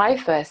 when I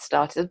first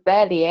started, there's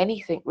barely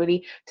anything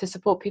really to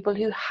support people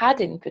who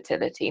had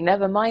infertility,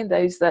 never mind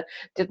those that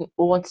didn't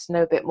or wanted to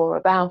know a bit more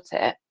about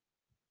it.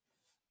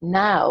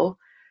 Now,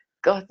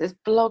 God, there's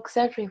blogs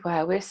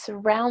everywhere. We're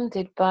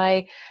surrounded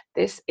by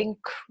this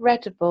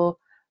incredible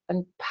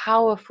and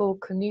powerful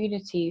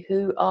community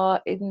who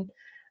are in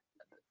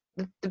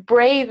the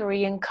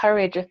bravery and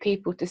courage of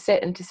people to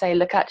sit and to say,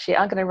 look, actually,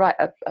 I'm going to write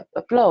a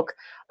blog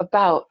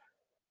about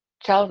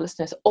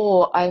childlessness,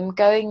 or I'm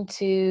going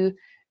to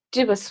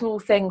do a small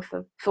thing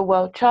for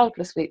World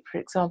Childless Week, for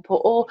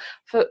example, or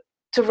for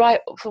to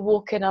write for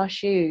Walk in Our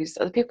Shoes,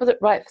 or the people that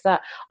write for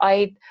that,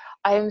 I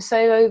am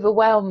so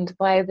overwhelmed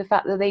by the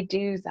fact that they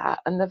do that,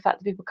 and the fact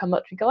that people come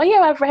up to me and go, oh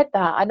yeah, I've read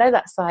that, I know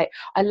that site,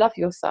 I love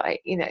your site,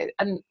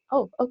 and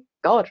oh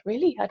God,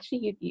 really?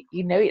 Actually,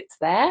 you know it's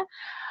there?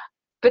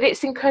 But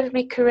it's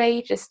incredibly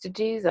courageous to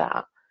do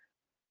that.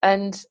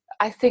 And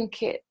I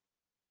think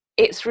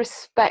it's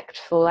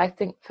respectful, I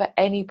think, for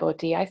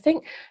anybody, I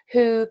think,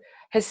 who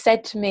has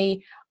said to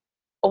me,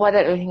 oh, I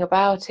don't know anything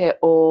about it,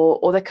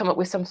 or they come up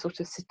with some sort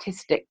of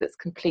statistic that's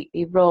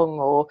completely wrong,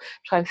 or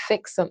try and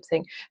fix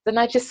something, then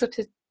I just sort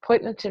of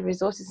point them to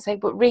resources and say,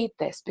 but read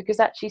this, because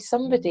actually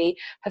somebody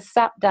has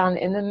sat down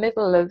in the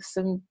middle of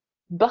some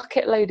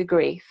bucket load of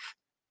grief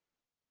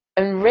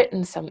and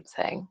written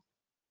something,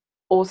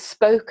 or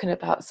spoken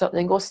about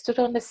something, or stood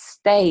on a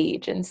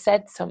stage and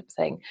said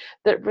something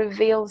that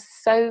reveals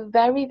so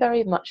very,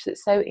 very much,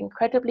 that's so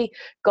incredibly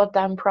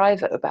goddamn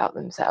private about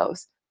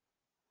themselves,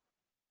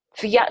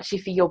 for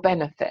your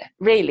benefit,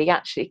 really,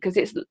 actually, because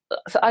it's,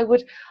 so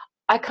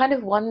I kind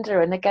of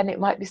wonder, and again, it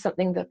might be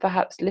something that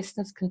perhaps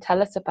listeners can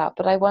tell us about,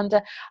 but I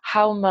wonder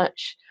how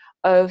much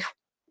of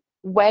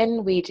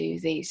when we do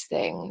these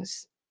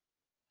things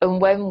and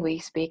when we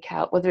speak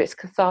out, whether it's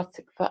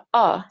cathartic for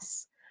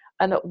us,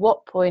 and at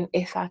what point,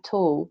 if at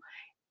all,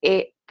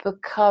 it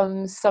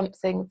becomes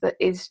something that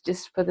is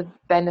just for the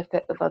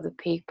benefit of other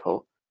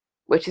people,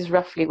 which is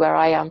roughly where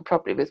I am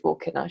probably with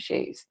Walk in Our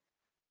Shoes.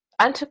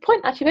 And to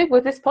point, actually, maybe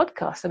with this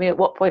podcast, I mean, at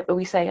what point are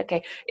we saying,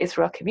 okay, it's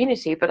for our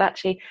community, but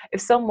actually,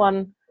 if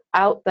someone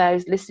out there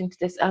is listening to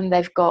this and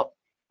they've got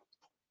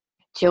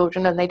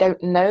children and they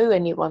don't know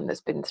anyone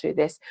that's been through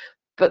this,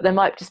 but there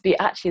might just be,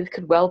 actually, there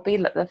could well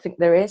be, I think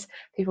there is,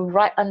 people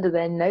right under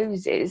their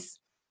noses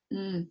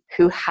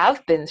who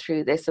have been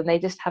through this and they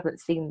just haven't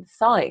seen the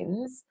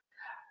signs.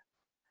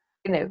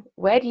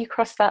 Where do you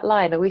cross that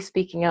line? Are we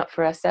speaking out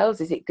for ourselves?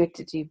 Is it good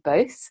to do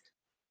both?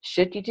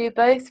 Should you do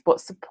both?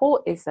 What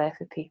support is there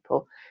for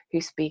people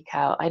who speak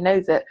out? I know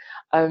that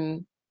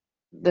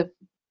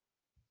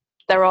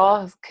there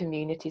are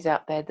communities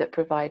out there that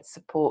provide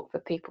support for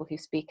people who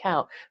speak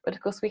out, but of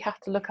course we have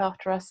to look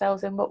after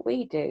ourselves in what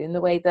we do, in the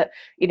way that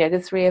the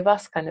three of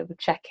us kind of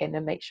check in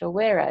and make sure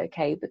we're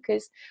okay,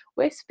 because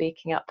we're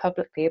speaking out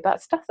publicly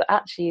about stuff that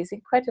actually is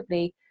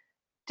incredibly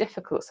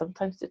difficult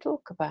sometimes to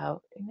talk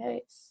about.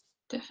 It's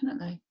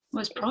definitely. Well,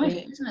 it's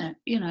private, isn't it?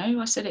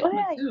 I said it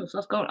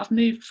myself. I've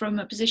moved from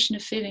a position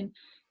of feeling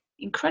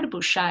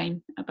incredible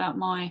shame about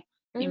my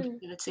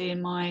infertility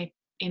and my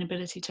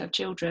inability to have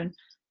children,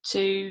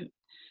 to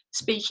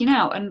speaking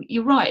out. And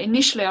you're right.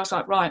 Initially, I was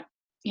like, right,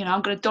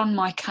 I'm going to don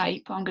my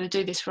cape. I'm going to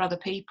do this for other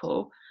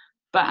people.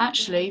 But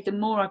actually, the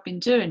more I've been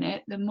doing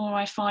it, the more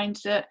I find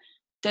that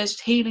there's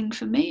healing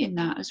for me in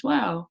that as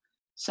well.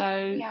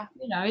 So,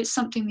 it's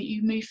something that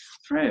you move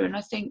through. And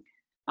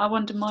I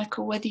wonder,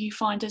 Michael, whether you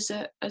find as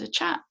a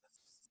chap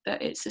that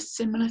it's a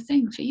similar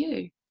thing for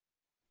you.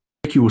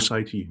 Vicky will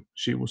say to you,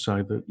 she will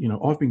say that,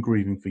 I've been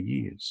grieving for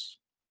years.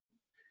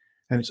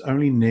 And it's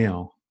only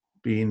now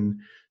been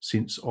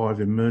since I've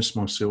immersed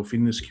myself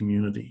in this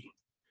community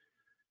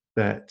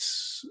that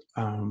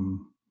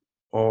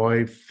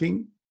I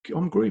think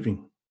I'm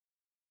grieving.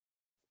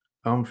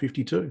 I'm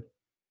 52.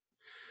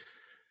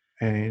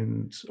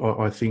 And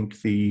I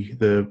think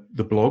the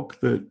blog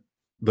that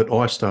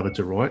I started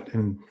to write,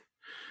 and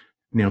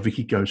now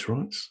Vicky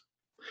ghostwrites,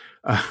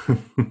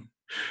 and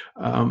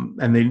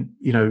then,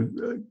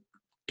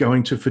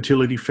 going to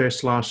Fertility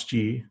Fest last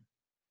year,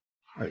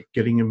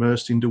 getting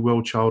immersed into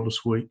World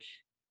Childless Week,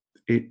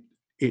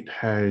 it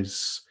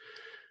has,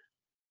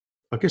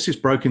 I guess it's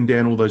broken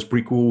down all those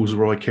brick walls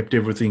where I kept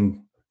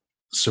everything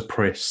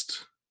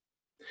suppressed.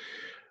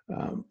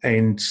 So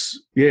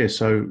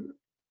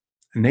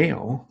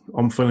now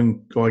I'm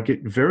feeling, I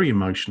get very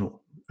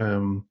emotional.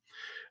 And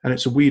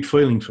it's a weird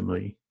feeling for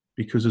me,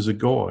 because as a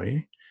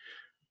guy,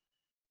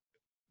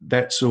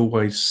 that's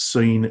always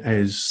seen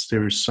as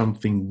there is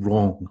something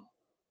wrong.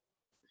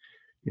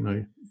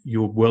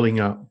 You're welling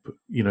up,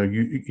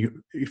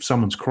 you if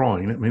someone's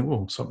crying, I mean,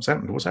 well, something's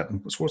happened. What's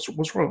happened?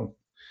 What's wrong?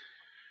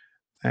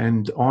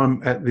 And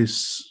I'm at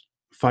this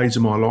phase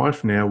of my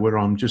life now where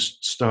I'm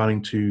just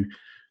starting to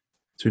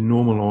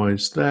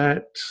normalise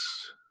that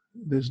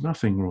there's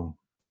nothing wrong.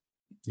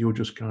 You're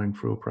just going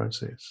through a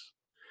process.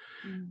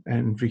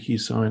 And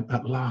Vicky's saying,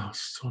 at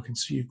last, I can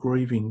see you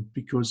grieving,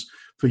 because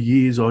for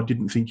years I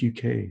didn't think you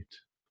cared,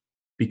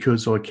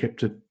 because I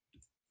kept it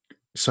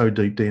so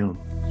deep down.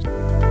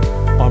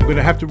 I'm going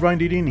to have to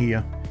rein it in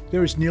here.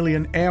 There is nearly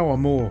an hour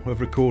more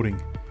of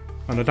recording,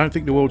 and I don't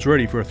think the world's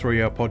ready for a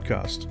 3-hour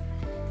podcast.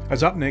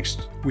 As up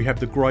next, we have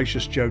the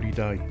gracious Jody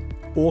Day,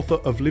 author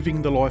of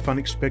Living the Life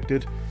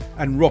Unexpected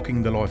and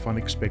Rocking the Life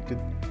Unexpected,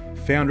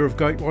 founder of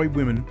Gateway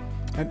Women,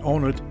 and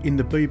honoured in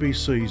the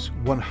BBC's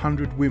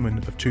 100 Women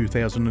of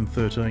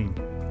 2013.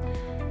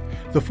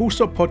 The Full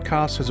Stop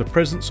Podcast has a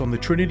presence on the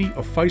trinity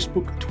of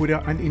Facebook,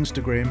 Twitter and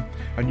Instagram,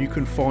 and you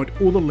can find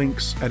all the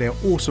links at our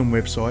awesome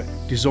website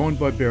designed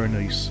by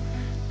Berenice,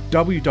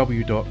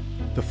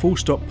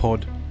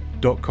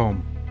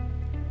 www.thefullstoppod.com.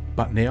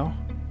 But now,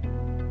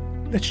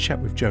 let's chat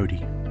with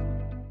Jody.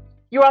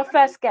 You're our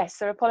first guest,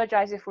 so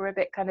apologise if we're a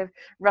bit kind of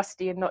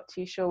rusty and not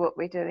too sure what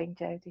we're doing,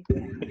 Jody.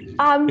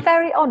 I'm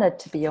very honoured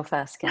to be your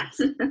first guest.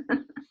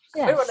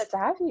 Yes. So honoured to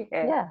have you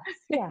here.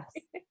 Yes.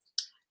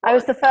 I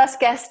was the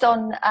first guest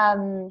on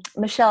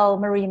Michelle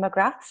Marie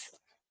McGrath's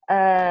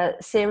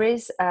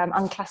series,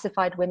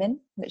 Unclassified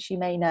Women, which you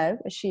may know.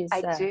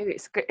 I do.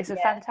 It's good. It's a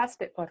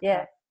fantastic podcast.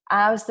 Yeah.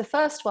 I was the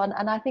first one,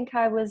 and I think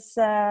I was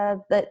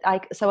so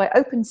I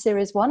opened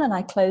series 1 and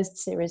I closed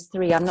series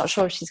 3. I'm not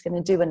sure if she's going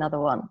to do another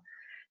one.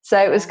 So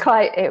that was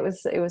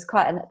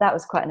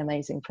quite an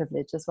amazing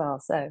privilege as well.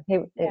 So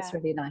it's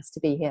really nice to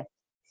be here.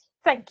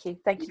 Thank you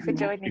for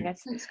joining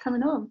us. Thanks for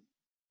coming on.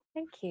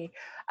 Thank you.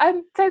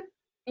 So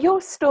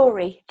your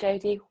story,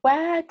 Jody,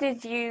 where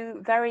did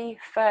you very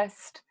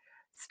first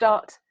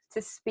start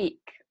to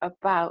speak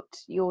about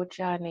your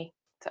journey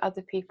to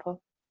other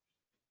people?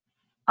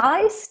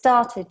 I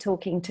started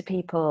talking to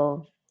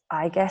people,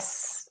 I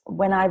guess,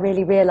 when I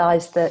really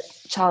realised that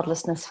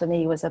childlessness for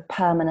me was a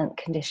permanent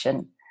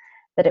condition,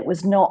 that it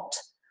was not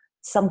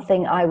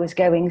something I was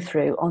going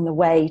through on the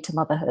way to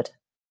motherhood,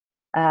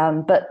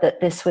 but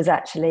that this was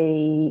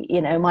actually,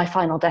 my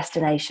final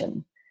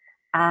destination.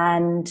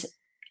 And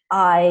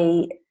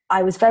I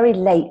was very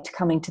late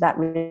coming to that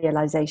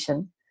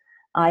realisation.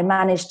 I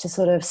managed to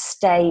sort of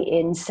stay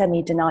in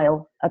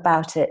semi-denial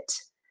about it,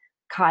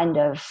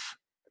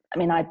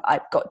 I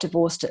got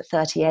divorced at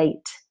 38.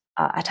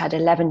 I'd had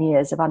 11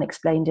 years of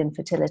unexplained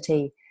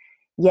infertility,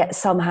 yet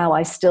somehow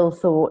I still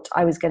thought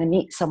I was going to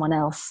meet someone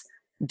else,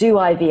 do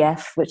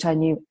IVF, which I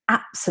knew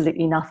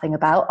absolutely nothing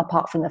about,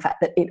 apart from the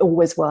fact that it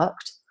always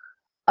worked,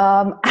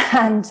 and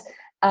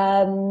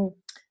kind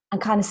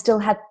of still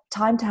had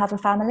time to have a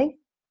family.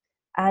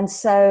 And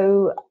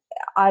so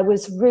I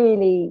was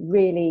really,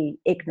 really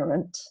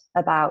ignorant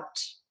about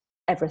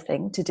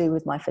everything to do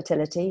with my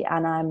fertility,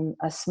 and I'm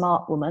a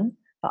smart woman,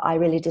 but I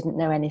really didn't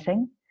know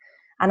anything.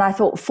 And I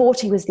thought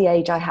 40 was the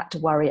age I had to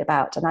worry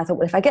about. And I thought,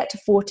 well, if I get to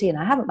 40 and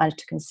I haven't managed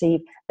to conceive,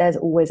 there's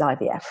always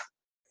IVF.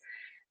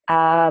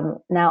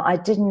 Now,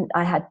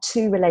 I had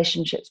 2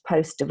 relationships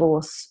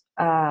post-divorce.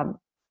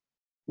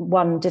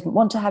 One didn't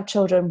want to have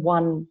children,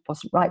 one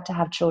wasn't right to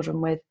have children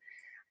with.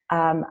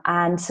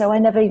 And so I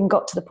never even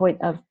got to the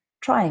point of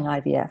trying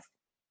IVF.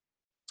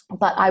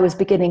 But I was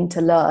beginning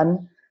to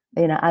learn,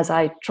 as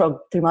I trod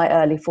through my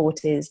early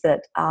 40s,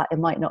 that it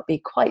might not be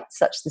quite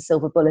such the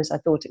silver bullet I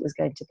thought it was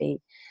going to be.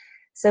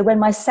 So when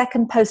my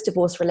second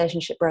post-divorce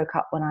relationship broke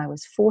up when I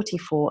was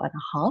 44 and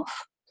a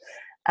half,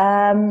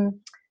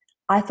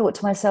 I thought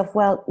to myself,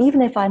 well,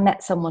 even if I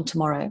met someone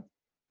tomorrow,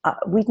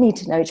 we'd need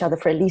to know each other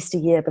for at least a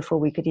year before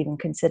we could even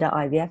consider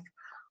IVF.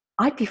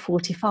 I'd be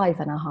 45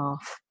 and a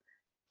half.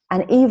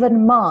 And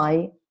even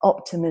my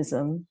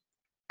optimism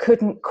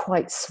couldn't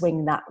quite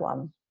swing that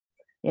one.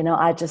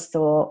 I just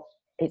thought,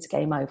 it's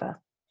game over.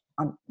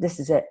 This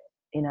is it.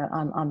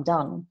 I'm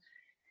done.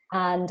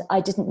 And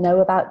I didn't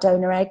know about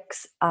donor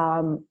eggs.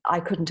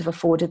 I couldn't have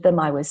afforded them.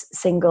 I was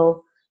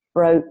single,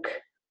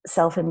 broke,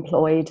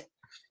 self-employed,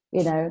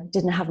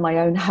 didn't have my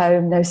own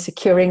home, no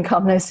secure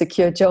income, no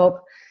secure job,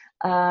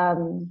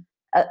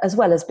 as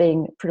well as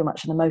being pretty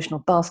much an emotional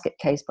basket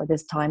case by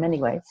this time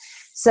anyway.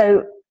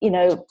 So,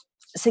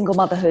 single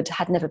motherhood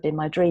had never been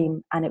my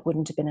dream, and it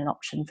wouldn't have been an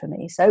option for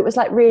me. So it was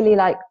really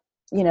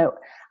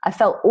I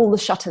felt all the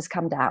shutters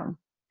come down.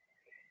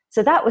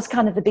 So that was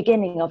kind of the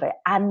beginning of it.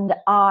 And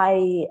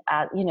I,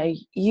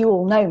 you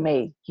all know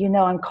me,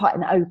 I'm quite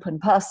an open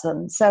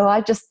person. So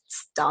I just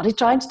started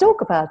trying to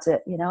talk about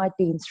it. I'd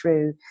been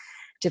through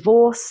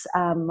divorce.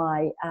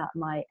 My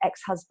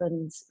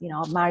ex-husband's,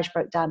 our marriage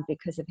broke down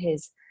because of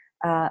his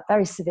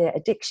very severe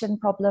addiction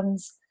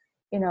problems.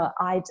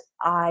 I'd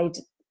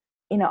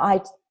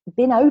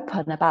been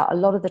open about a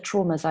lot of the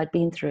traumas I'd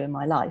been through in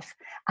my life,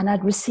 and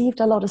I'd received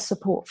a lot of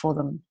support for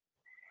them.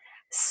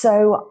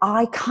 So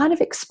I kind of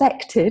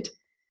expected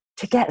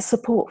to get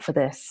support for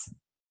this.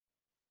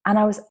 And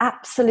I was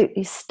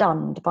absolutely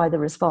stunned by the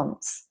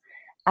response.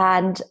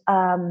 And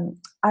I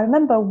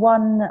remember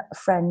one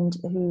friend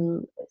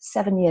who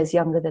 7 years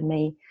younger than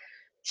me,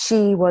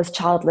 she was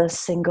childless,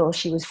 single.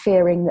 She was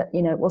fearing that,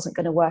 it wasn't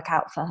going to work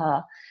out for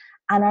her.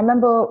 And I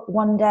remember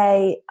one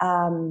day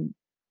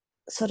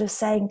sort of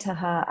saying to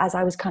her, as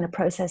I was kind of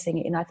processing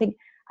it, I think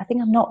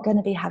I'm not going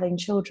to be having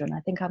children. I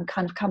think I'm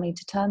kind of coming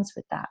to terms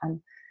with that.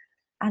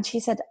 And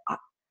she said,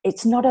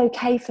 it's not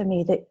okay for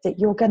me that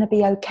you're going to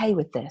be okay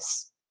with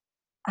this.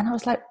 And I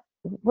was like,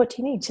 what do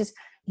you mean? She says,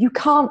 you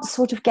can't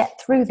sort of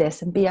get through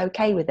this and be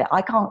okay with it.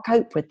 I can't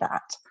cope with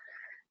that.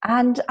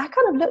 And I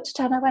kind of looked at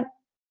her and I went,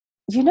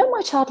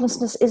 my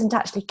childlessness isn't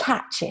actually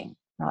catching,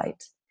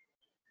 right?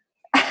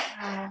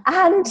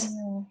 And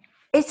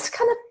it's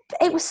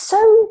it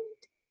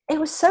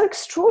was so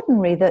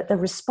extraordinary that the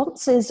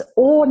responses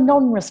or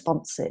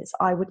non-responses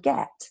I would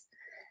get.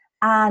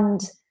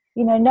 And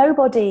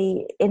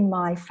nobody in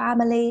my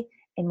family,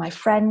 in my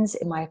friends,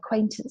 in my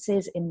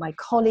acquaintances, in my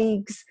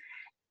colleagues,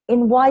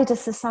 in wider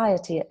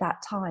society at that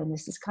time,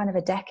 this is kind of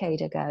a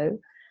decade ago,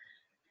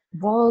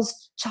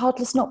 was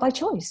childless not by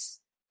choice.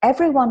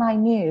 Everyone I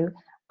knew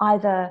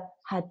either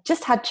had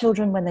just had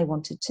children when they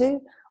wanted to,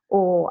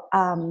 or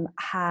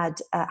had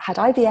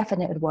IVF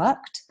and it had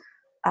worked.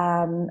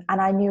 And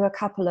I knew a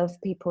couple of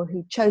people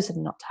who'd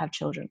chosen not to have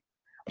children.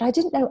 But I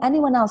didn't know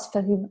anyone else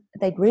for whom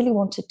they'd really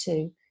wanted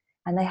to,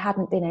 and they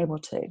hadn't been able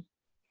to.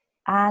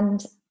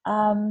 And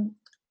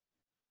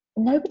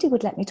nobody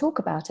would let me talk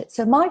about it.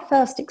 So my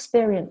first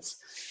experience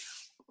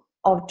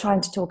of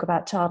trying to talk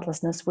about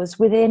childlessness was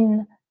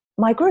within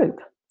my group,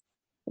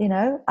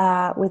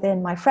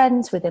 within my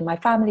friends, within my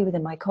family,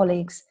 within my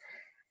colleagues.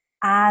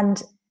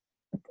 And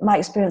my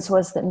experience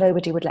was that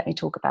nobody would let me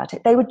talk about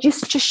it. They would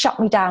just shut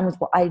me down with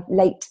what I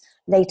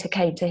later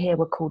came to hear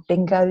were called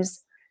bingos.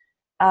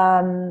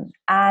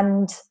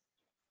 And,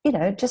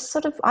 just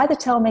sort of either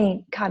tell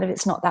me kind of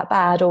it's not that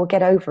bad or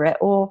get over it,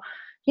 or,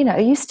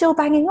 are you still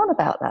banging on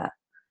about that?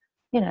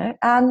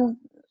 And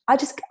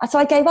so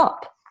I gave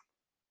up.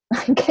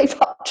 I gave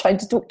up trying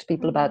to talk to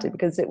people about it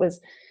because it was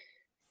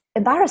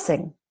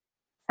embarrassing.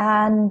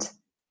 And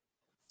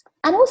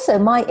also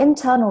my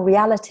internal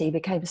reality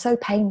became so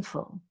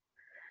painful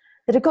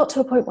that it got to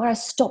a point where I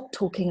stopped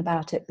talking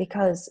about it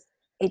because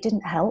it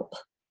didn't help.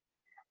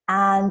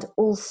 And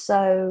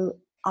also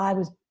I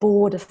was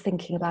bored of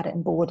thinking about it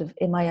and bored of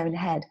in my own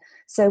head.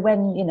 So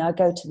when, I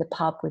go to the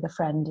pub with a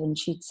friend and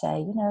she'd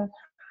say,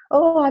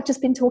 oh, I've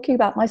just been talking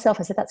about myself.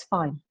 I said, that's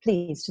fine.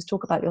 Please just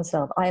talk about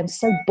yourself. I am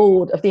so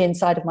bored of the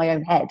inside of my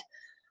own head.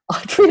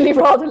 I'd really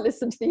rather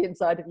listen to the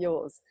inside of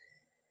yours.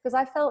 Because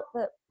I felt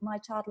that my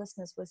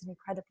childlessness was an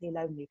incredibly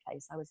lonely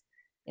place. I was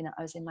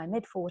in my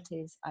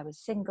mid-40s. I was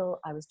single.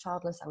 I was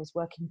childless. I was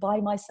working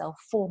by myself,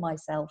 for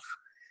myself.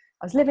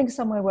 I was living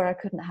somewhere where I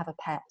couldn't have a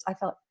pet. I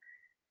felt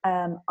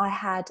I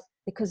had,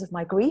 because of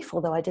my grief,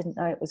 although I didn't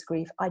know it was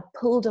grief, I'd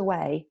pulled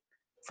away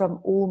from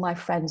all my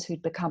friends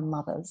who'd become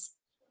mothers.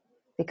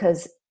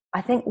 Because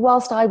I think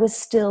whilst I was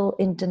still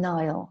in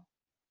denial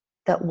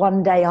that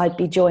one day I'd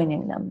be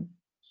joining them,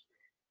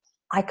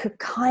 I could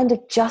kind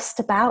of just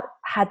about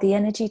had the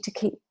energy to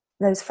keep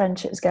those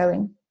friendships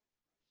going.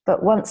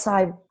 But once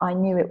I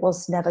knew it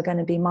was never going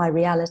to be my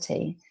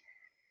reality,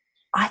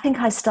 I think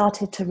I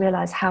started to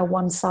realize how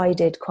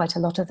one-sided quite a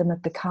lot of them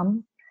had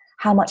become,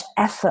 how much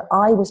effort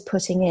I was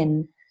putting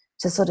in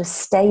to sort of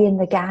stay in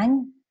the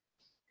gang.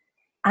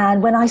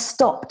 And when I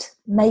stopped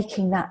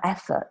making that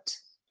effort,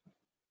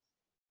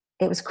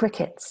 it was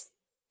crickets.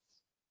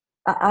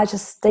 I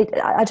just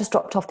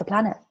dropped off the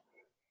planet.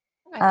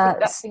 I think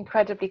that's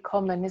incredibly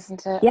common,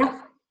 isn't it?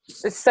 Yeah.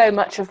 There's so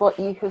much of what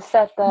you have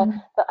said there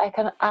that I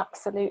can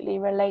absolutely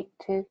relate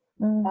to.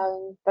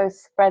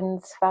 Both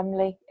friends,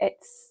 family.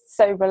 It's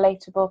so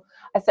relatable.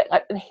 I think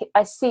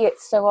I see it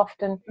so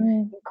often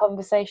in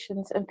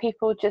conversations, and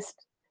people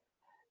just.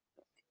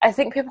 I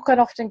think people can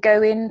often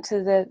go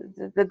into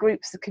the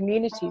groups, the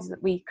communities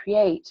that we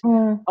create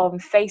on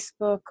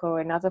Facebook or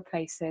in other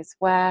places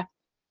where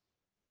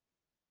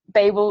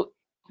they will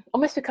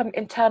almost become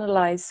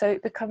internalized. So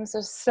it becomes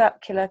a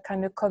circular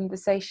kind of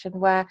conversation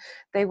where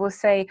they will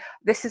say,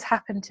 this has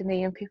happened to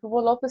me. And people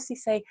will obviously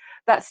say,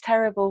 that's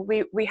terrible.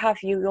 We have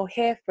you, you're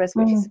here for us,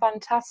 which is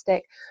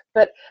fantastic.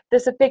 But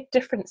there's a big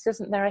difference,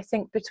 isn't there, I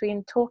think,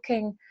 between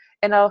talking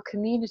in our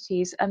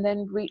communities and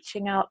then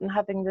reaching out and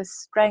having the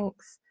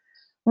strength.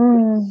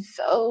 It's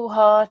so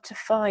hard to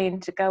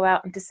find, to go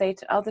out and to say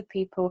to other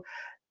people,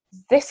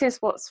 this is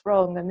what's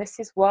wrong and this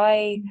is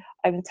why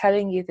I'm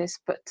telling you this,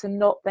 but to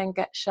not then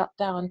get shut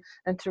down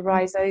and to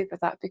rise over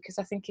that, because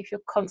I think if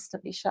you're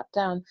constantly shut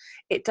down,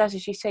 it does,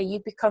 as you say, you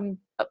become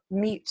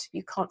mute,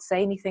 you can't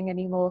say anything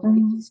anymore.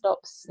 It just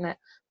stops, and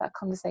that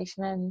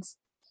conversation ends.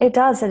 It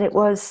does, and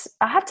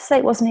I have to say,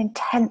 it was an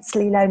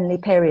intensely lonely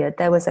period.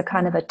 There was a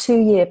kind of a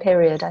 2-year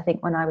period, I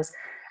think, when I was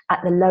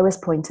at the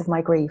lowest point of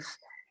my grief,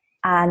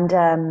 and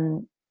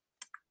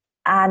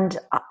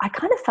I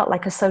kind of felt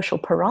like a social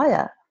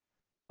pariah.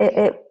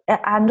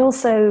 And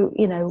also,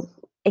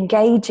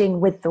 engaging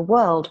with the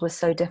world was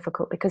so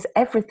difficult because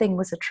everything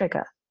was a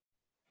trigger.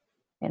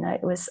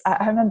 It was.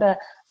 I remember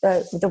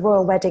the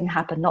royal wedding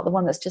happened, not the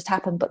one that's just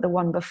happened, but the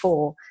one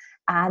before,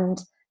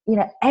 and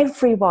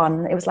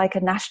everyone. It was like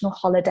a national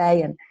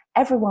holiday, and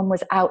everyone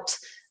was out,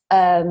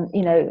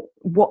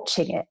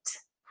 watching it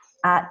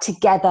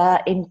together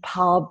in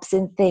pubs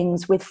and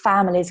things, with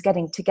families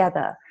getting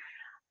together,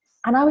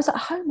 and I was at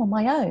home on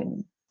my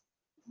own,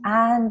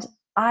 and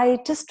I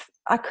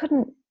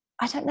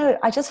don't know,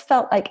 I just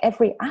felt like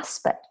every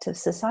aspect of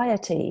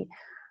society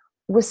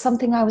was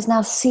something I was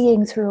now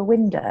seeing through a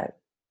window,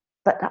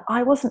 but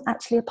I wasn't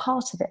actually a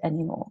part of it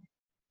anymore.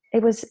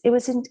 It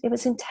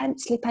was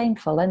intensely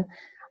painful. And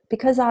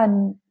because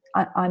I'm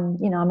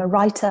a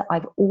writer,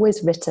 I've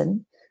always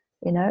written,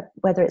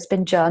 whether it's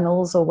been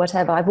journals or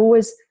whatever, I've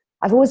always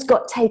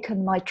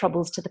taken my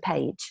troubles to the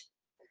page.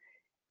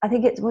 I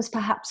think it was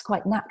perhaps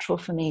quite natural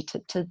for me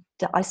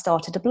I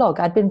started a blog.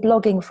 I'd been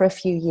blogging for a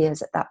few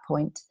years at that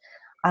point.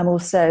 I'm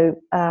also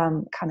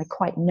kind of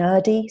quite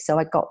nerdy, so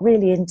I got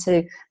really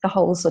into the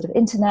whole sort of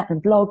internet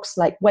and blogs,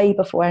 like way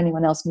before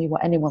anyone else knew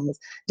what anyone was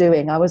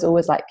doing. I was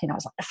always like, I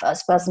was like the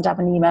first person to have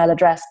an email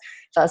address,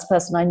 first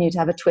person I knew to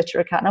have a Twitter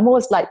account. And I'm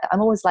always like that.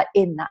 I'm always like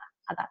in that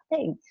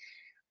thing.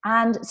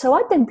 And so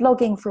I'd been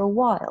blogging for a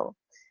while.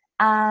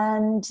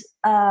 and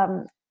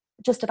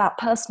just about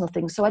personal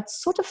things. So I'd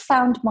sort of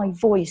found my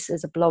voice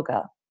as a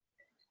blogger.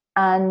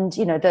 And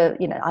I know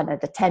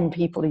the 10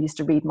 people who used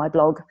to read my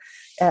blog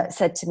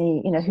said to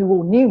me, who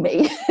all knew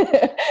me,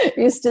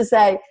 used to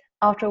say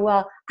after a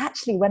while,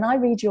 actually, when I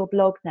read your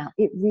blog now,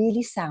 it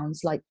really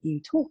sounds like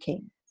you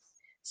talking.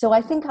 So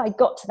I think I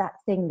got to that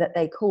thing that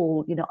they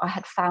call, I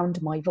had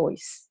found my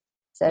voice.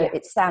 So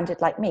it sounded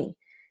like me.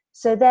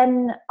 So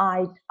then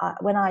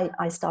when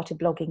I started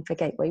blogging for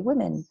Gateway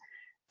Women,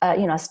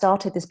 I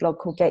started this blog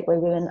called Gateway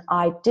Women.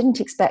 I didn't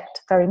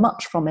expect very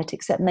much from it,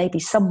 except maybe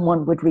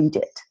someone would read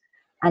it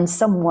and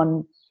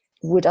someone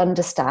would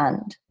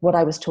understand what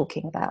I was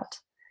talking about.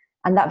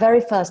 And that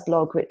very first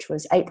blog, which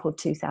was April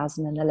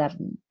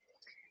 2011,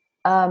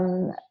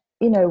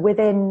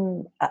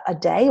 within a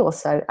day or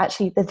so,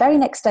 actually the very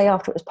next day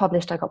after it was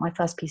published, I got my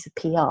first piece of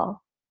PR,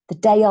 the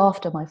day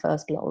after my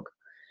first blog.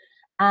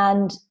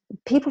 And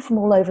people from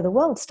all over the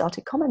world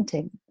started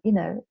commenting,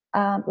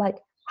 like,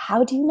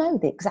 how do you know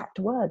the exact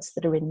words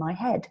that are in my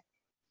head?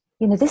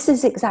 This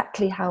is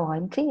exactly how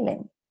I'm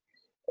feeling.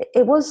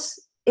 It was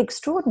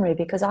extraordinary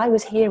because I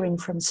was hearing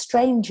from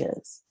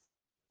strangers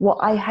what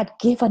I had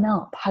given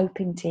up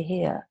hoping to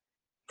hear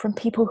from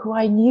people who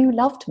I knew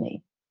loved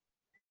me,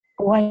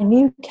 who I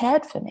knew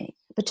cared for me,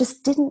 but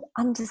just didn't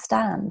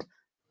understand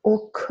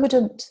or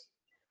couldn't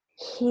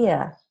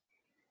hear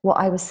what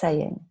I was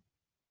saying.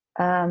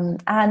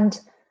 And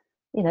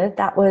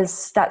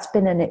that's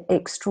been an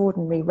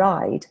extraordinary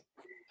ride.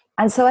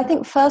 And so I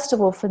think, first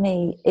of all, for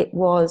me, I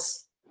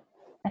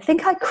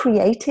think I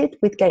created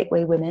with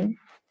Gateway Women.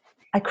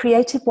 I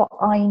created what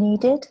I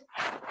needed.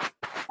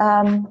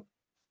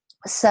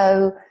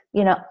 So,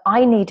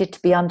 I needed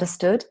to be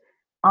understood.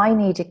 I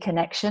needed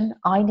connection.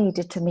 I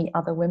needed to meet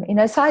other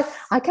women. So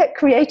I kept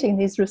creating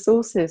these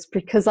resources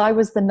because I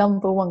was the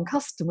number one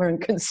customer and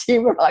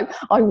consumer.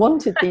 I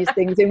wanted these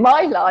things in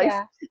my life,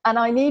 and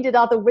I needed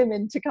other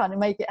women to kind of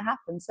make it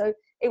happen. So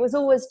it was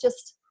always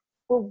just,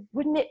 well,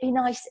 wouldn't it be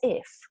nice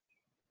if?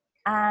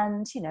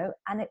 And,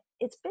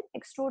 it's been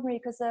extraordinary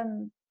because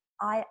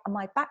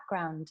my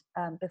background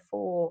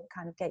before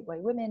kind of Gateway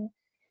Women,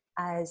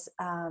 as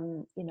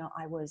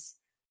I was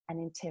an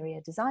interior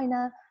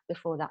designer.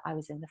 Before that, I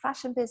was in the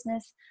fashion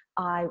business.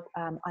 I've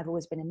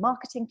always been in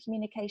marketing,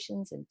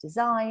 communications, and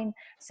design.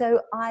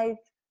 So I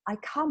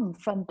come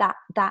from that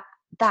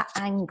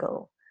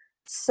angle.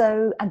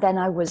 So, and then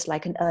I was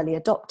like an early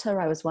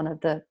adopter. I was one of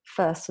the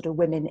first sort of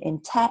women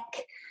in tech.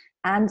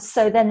 And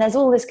so then there's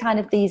all this kind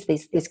of this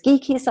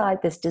geeky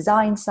side, this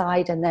design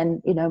side, and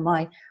then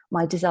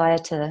my desire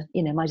to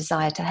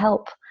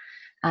help,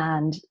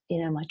 and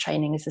my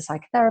training as a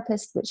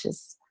psychotherapist, which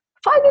is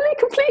finally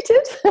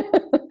completed.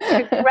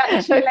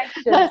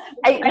 Congratulations!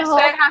 I'm so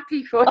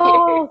happy for you.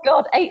 Oh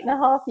God,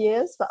 8.5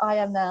 years, but I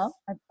am now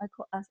a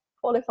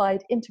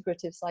qualified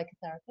integrative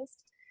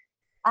psychotherapist,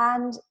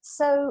 and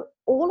so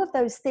all of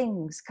those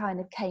things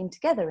kind of came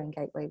together in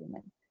Gateway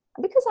Women.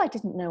 And because I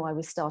didn't know I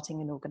was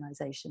starting an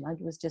organization, I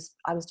was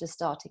just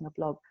starting a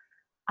blog.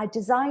 I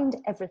designed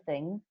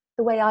everything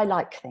the way I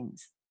like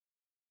things.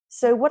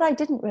 So what I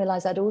didn't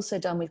realize I'd also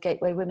done with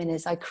Gateway Women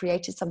is I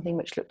created something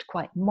which looked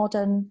quite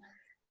modern,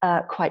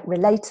 quite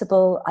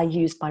relatable. I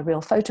used my real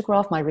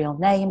photograph, my real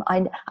name.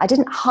 I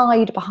didn't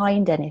hide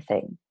behind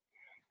anything.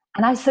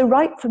 And so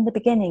right from the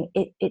beginning,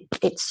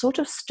 it sort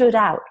of stood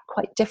out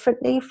quite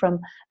differently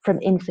from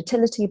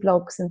infertility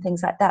blogs and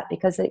things like that,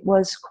 because it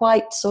was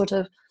quite sort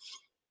of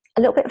a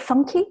little bit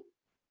funky,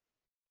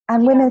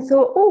 and women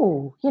thought,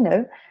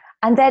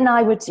 and then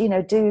I would,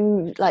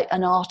 do like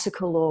an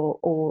article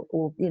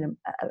or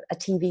a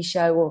TV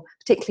show, or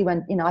particularly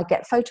when, I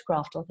get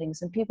photographed or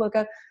things, and people would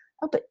go,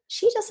 oh, but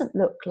she doesn't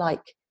look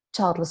like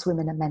childless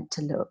women are meant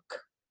to look.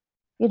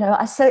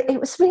 So it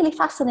was really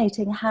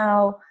fascinating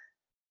how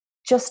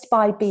just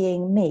by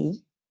being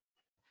me,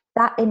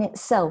 that in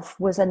itself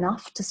was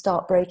enough to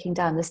start breaking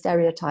down the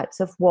stereotypes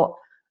of what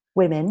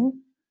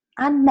women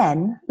and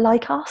men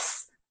like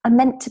us are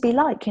meant to be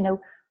like.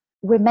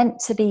 We're meant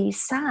to be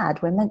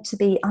sad. We're meant to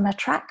be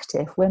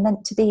unattractive. We're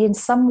meant to be in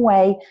some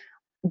way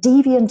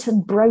deviant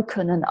and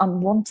broken and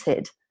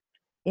unwanted,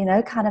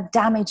 kind of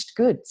damaged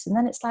goods. And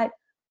then it's like,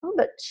 oh,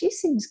 but she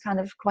seems kind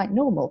of quite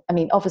normal. I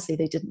mean, obviously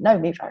they didn't know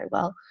me very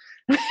well.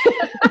 I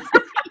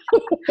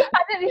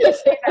didn't even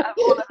say that of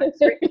all of us.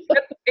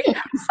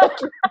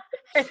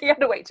 You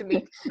had to wait to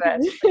meet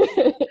first.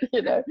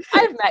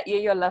 I've met you.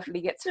 You're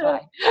lovely. It's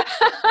fine.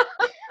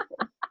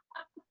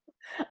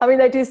 I mean,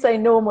 they do say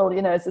normal,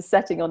 as a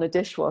setting on a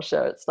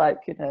dishwasher. It's like,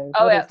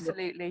 Oh,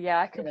 absolutely. Yeah,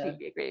 I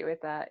completely agree with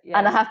that. Yeah.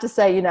 And I have to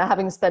say,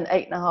 having spent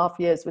 8.5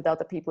 years with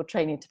other people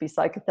training to be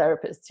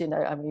psychotherapists,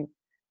 I mean,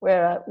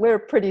 we're a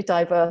pretty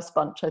diverse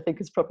bunch, I think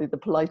is probably the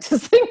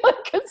politest thing I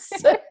can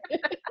say.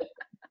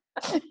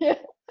 Yeah.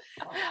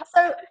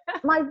 So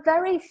my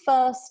very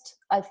first,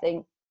 I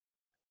think,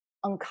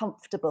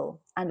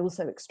 uncomfortable and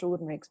also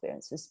extraordinary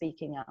experience of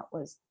speaking out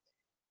was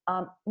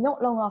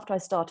not long after I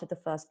started the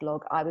first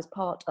blog. I was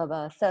part of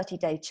a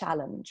 30-day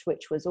challenge,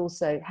 which was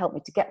also helped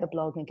me to get the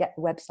blog and get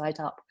the website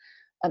up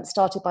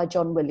started by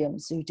John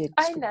Williams, who did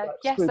I know.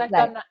 Yes, Screw I've Play.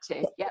 done that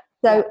too. Yep.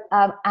 So,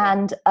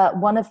 and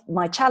one of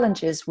my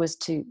challenges was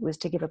to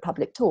give a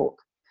public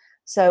talk.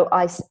 So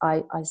I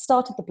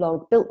started the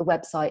blog, built the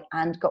website,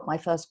 and got my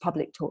first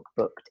public talk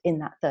booked in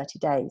that 30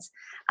 days.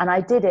 And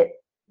I did it.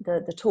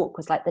 The talk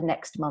was like the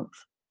next month.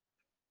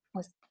 I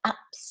was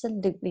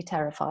absolutely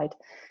terrified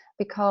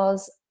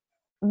because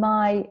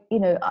I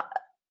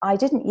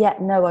didn't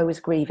yet know I was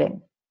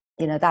grieving.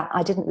 That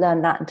I didn't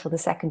learn that until the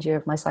second year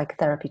of my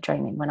psychotherapy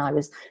training, when I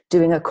was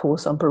doing a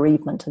course on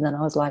bereavement. And then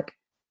I was like,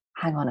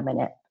 hang on a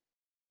minute,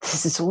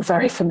 this is all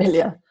very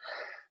familiar.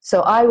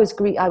 So I was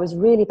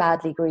really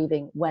badly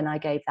grieving when I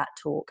gave that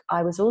talk.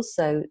 I was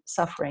also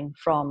suffering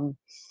from,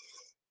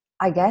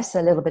 I guess,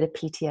 a little bit of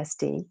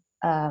PTSD,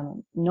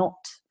 not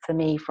for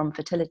me from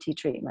fertility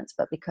treatments,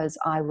 but because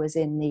I was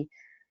in the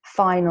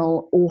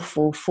final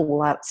awful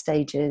fallout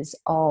stages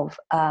of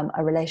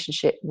a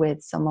relationship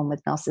with someone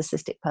with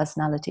narcissistic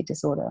personality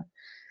disorder.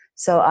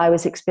 So I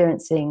was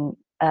experiencing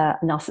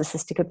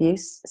narcissistic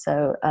abuse,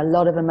 so a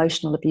lot of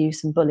emotional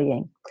abuse and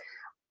bullying.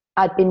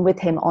 I'd been with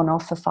him on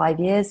off for 5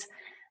 years.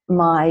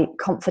 My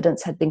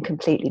confidence had been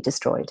completely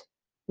destroyed,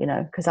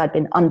 because I'd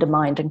been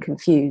undermined and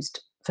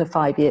confused for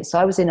 5 years. So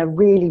I was in a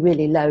really,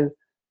 really low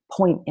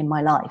point in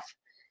my life.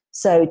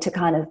 So to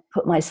kind of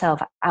put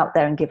myself out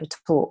there and give a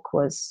talk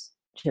was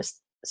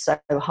just so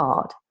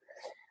hard.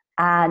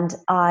 And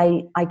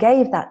I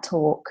gave that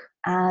talk,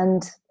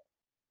 and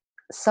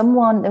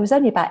there was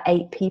only about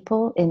 8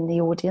 people in the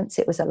audience.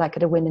 It was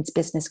at a women's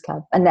business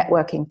club, a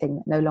networking thing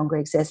that no longer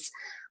exists.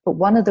 But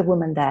one of the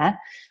women there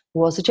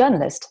was a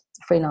journalist,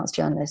 a freelance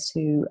journalist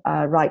who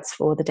writes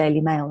for the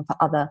Daily Mail and for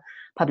other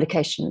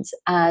publications.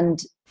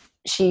 And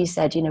she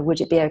said,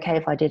 would it be okay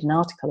if I did an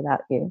article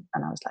about you?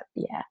 And I was like,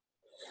 yeah.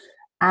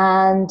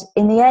 And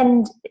in the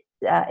end,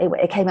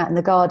 it came out in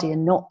The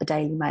Guardian, not the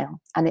Daily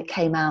Mail. And it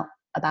came out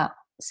about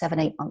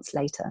 7-8 months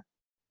later.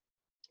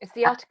 It's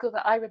the article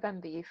that I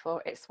remember you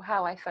for. It's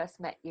how I first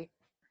met you.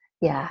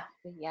 Yeah.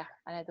 Yeah,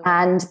 I know the one.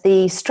 And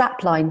the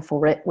strapline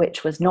for it,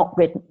 which was not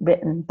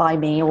written by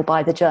me or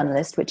by the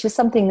journalist, which is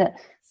something that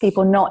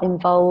people not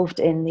involved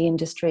in the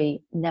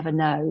industry never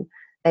know.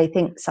 They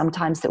think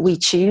sometimes that we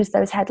choose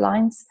those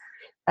headlines.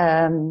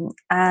 And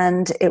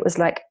it was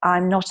like,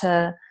 I'm not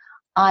a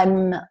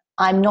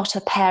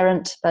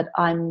parent, but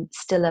I'm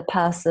still a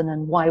person,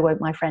 and why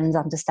won't my friends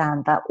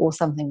understand that, or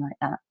something like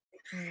that.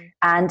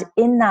 And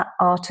in that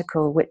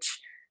article, which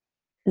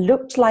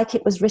looked like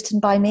it was written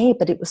by me,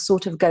 but it was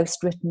sort of ghost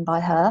written by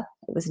her,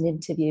 it was an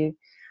interview,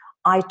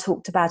 I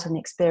talked about an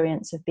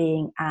experience of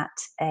being at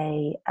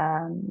a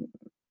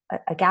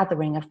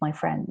gathering of my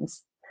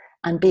friends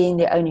and being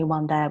the only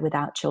one there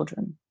without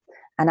children.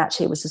 And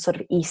actually it was a sort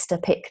of Easter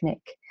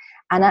picnic.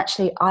 And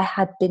actually I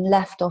had been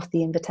left off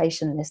the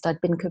invitation list. I'd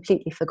been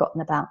completely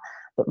forgotten about,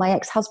 but my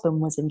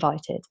ex-husband was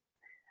invited.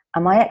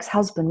 And my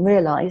ex-husband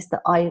realized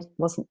that I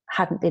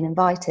hadn't been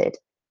invited.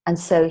 And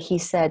so he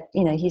said,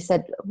 is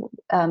it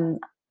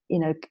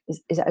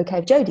okay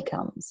if Jody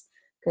comes?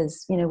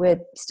 Because, we're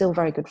still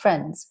very good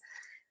friends.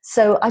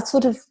 So I'd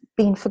sort of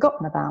been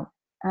forgotten about.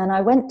 And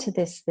I went to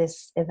this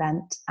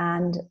event,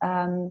 and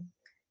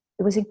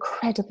it was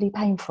incredibly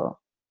painful.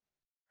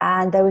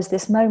 And there was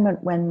this moment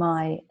when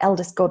my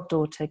eldest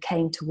goddaughter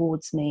came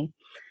towards me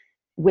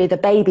with a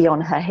baby on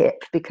her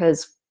hip,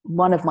 because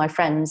one of my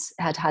friends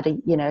had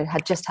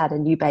just had a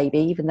new baby,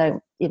 even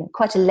though,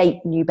 quite a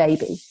late new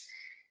baby.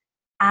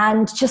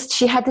 And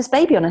she had this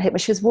baby on her hip,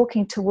 and she was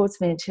walking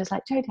towards me, and she was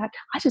like, Jody,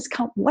 I just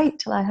can't wait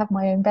till I have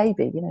my own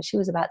baby. She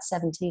was about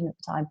 17 at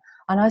the time.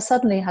 And I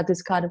suddenly had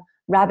this kind of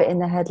rabbit in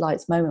the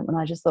headlights moment when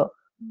I just thought,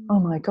 oh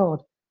my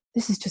God,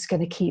 this is just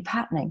going to keep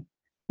happening.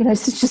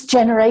 It's just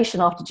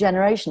generation after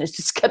generation. It's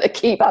just going to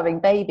keep having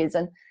babies.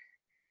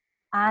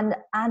 And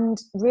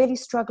really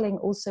struggling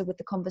also with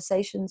the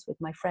conversations with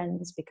my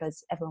friends,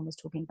 because everyone was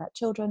talking about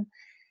children.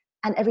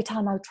 And every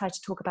time I would try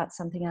to talk about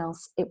something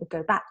else, it would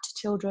go back to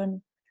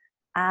children.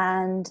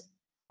 And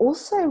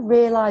also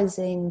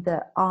realizing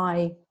that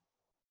I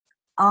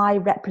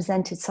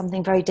represented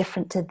something very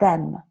different to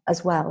them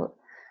as well,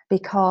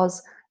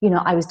 because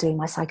I was doing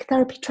my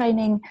psychotherapy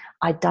training,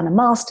 I'd done a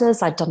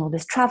master's, I'd done all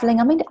this traveling.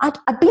 I mean,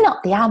 I'd been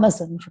up the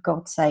Amazon, for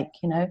God's sake.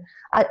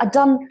 I'd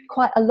done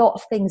quite a lot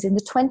of things in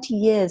the 20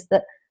 years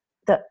that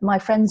my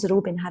friends had all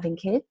been having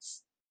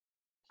kids,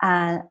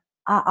 and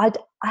I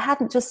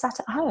hadn't just sat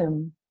at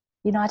home.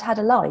 I'd had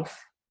a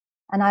life,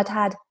 and I'd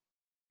had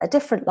a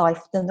different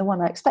life than the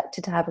one I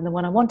expected to have and the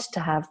one I wanted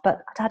to have,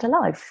 but I'd had a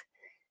life.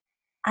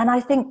 And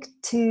I think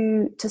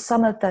to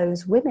some of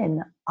those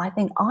women, I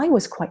think I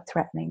was quite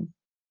threatening.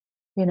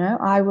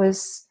 I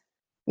was,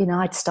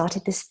 I'd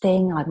started this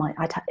thing.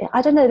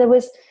 I don't know. There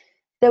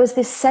was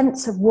this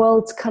sense of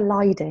worlds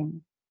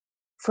colliding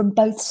from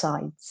both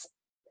sides.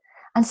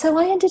 And so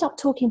I ended up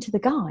talking to the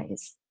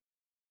guys,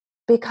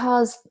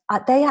 because I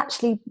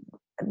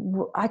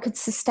could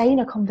sustain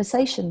a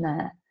conversation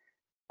there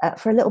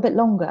for a little bit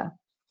longer.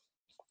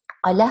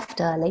 I left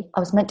early. I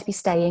was meant to be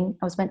staying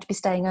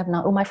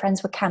overnight. All my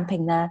friends were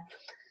camping there.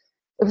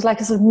 It was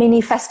like a sort of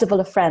mini festival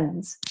of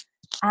friends.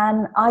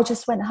 And I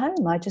just went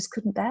home. I just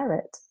couldn't bear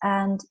it.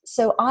 And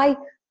so I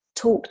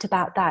talked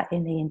about that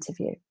in the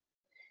interview.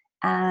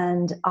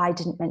 And I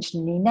didn't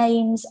mention any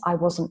names. I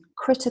wasn't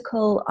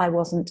critical. I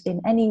wasn't in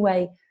any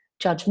way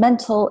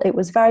judgmental. It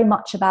was very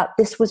much about,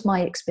 this was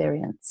my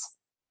experience.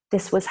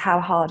 This was how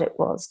hard it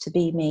was to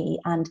be me.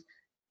 And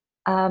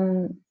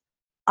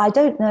I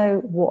don't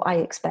know what I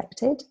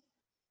expected.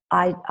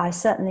 I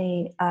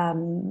certainly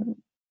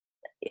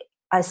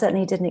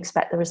didn't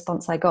expect the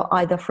response I got,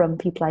 either from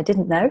people I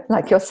didn't know,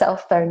 like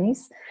yourself,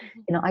 Berenice.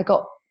 You know, I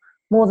got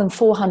more than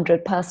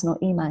 400 personal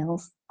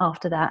emails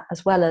after that,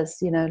 as well as,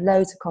 you know,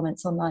 loads of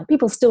comments online.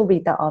 People still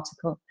read that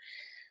article.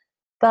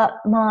 But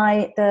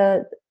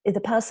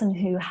the person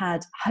who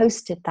had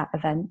hosted that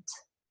event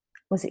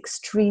was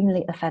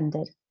extremely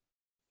offended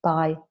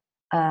by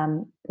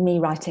me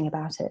writing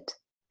about it,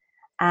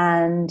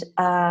 and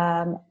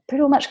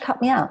pretty much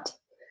cut me out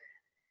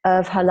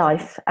of her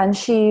life. And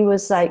she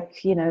was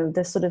like, you know,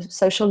 the sort of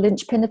social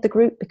linchpin of the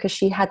group, because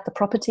she had the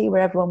property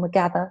where everyone would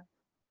gather.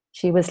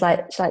 She was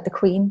like the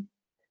queen,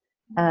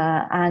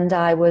 and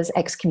I was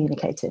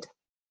excommunicated.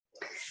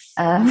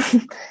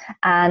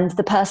 And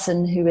the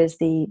person who is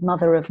the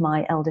mother of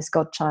my eldest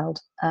godchild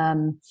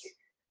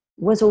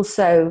was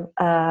also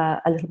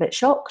a little bit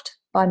shocked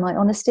by my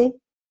honesty,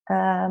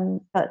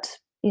 but,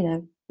 you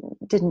know,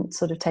 didn't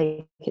sort of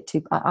take it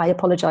too. I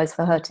apologize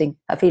for hurting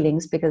her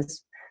feelings,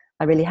 because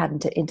I really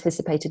hadn't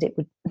anticipated it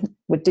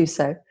would do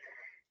so.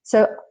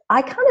 So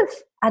I kind of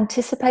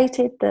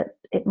anticipated that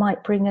it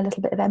might bring a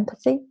little bit of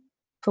empathy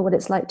for what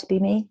it's like to be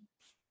me.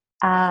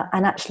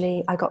 And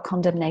actually, I got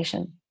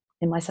condemnation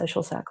in my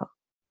social circle.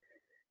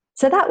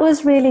 So that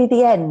was really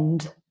the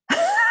end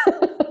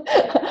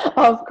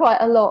of quite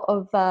a lot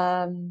of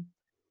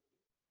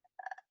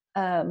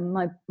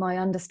my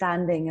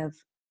understanding of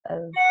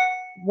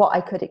what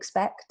I could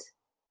expect.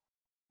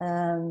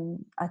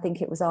 I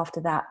think it was after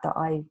that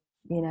I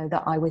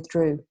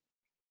withdrew.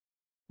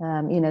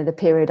 The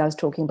period I was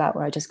talking about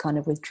where I just kind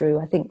of withdrew,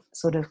 I think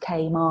sort of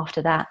came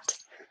after that.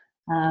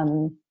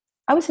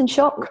 I was in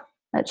shock,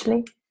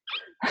 actually.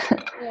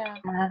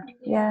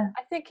 Yeah.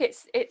 I think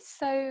it's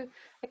so,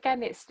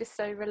 again, it's just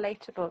so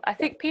relatable. I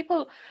think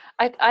people,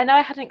 I know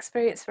I had an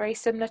experience very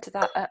similar to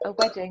that at a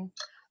wedding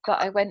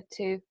that I went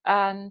to,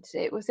 and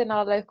it was in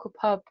our local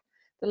pub,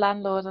 the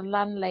landlord and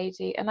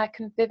landlady, and I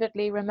can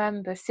vividly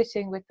remember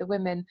sitting with the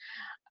women,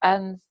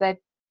 and they'd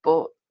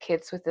brought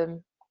kids with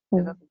them,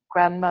 with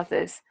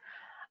grandmothers,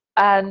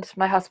 and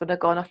my husband had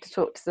gone off to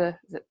talk to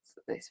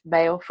this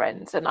male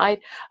friends, and I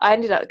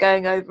ended up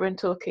going over and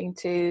talking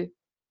to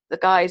the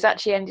guys.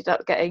 Actually ended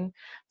up getting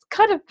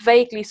kind of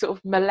vaguely sort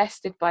of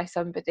molested by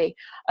somebody,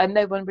 and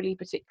no one really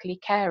particularly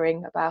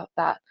caring about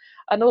that,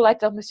 and all I'd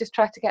done was just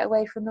try to get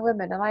away from the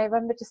women. And I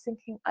remember just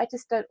thinking, I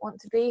just don't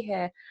want to be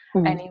here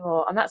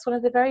anymore. And that's one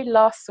of the very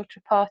last sort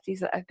of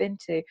parties that I've been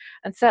to,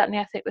 and certainly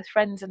I think with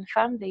friends and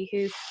family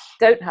who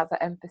don't have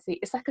that empathy,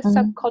 it's like a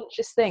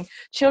subconscious thing.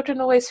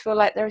 Children always feel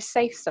like they're a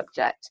safe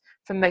subject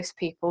for most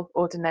people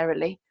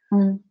ordinarily,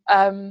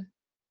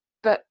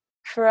 but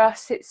for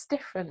us it's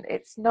different.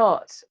 It's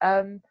not,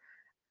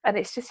 and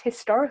it's just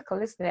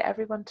historical, isn't it?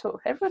 Everyone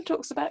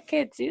talks about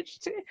kids. Is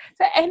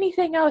there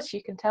anything else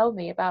you can tell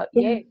me about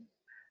you?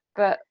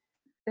 But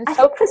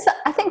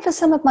I think for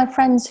some of my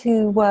friends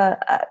who were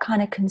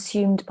kind of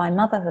consumed by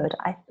motherhood,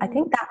 I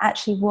think that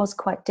actually was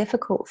quite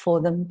difficult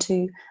for them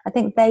to. I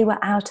think they were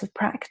out of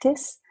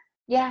practice.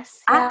 Yes.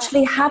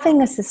 Actually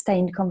having a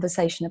sustained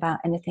conversation about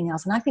anything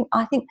else, and I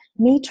think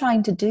me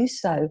trying to do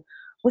so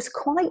was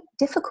quite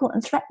difficult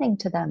and threatening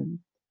to them.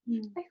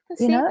 I can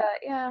see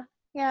that.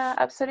 Yeah,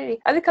 absolutely.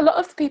 I think a lot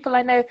of the people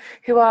I know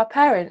who are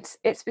parents,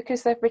 it's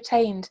because they've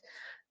retained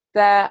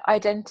their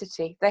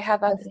identity. They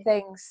have other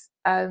things.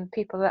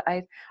 People that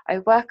I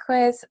work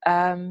with,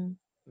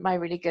 my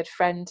really good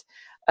friend,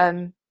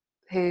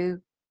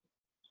 who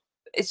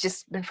has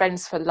just been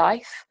friends for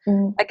life,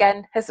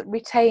 again, has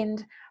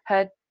retained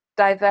her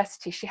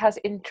diversity. She has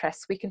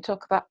interests. We can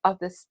talk about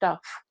other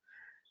stuff.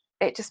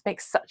 It just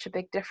makes such a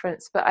big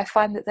difference. But I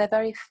find that they're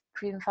very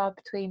few and far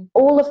between.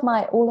 All of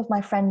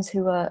my friends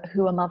who are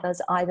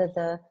mothers, either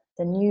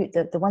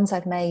the ones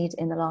I've made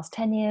in the last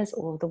 10 years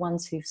or the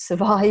ones who've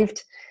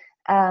survived,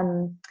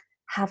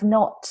 have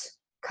not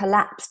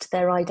collapsed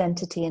their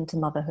identity into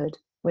motherhood,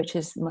 which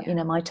is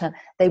my term.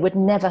 They would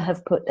never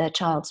have put their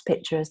child's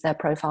picture as their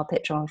profile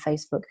picture on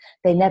Facebook.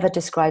 They never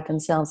describe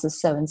themselves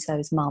as so and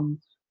so's mum.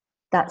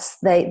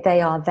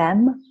 They are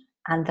them,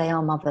 and they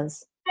are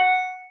mothers.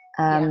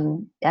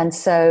 And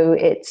so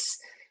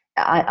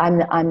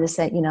I'm the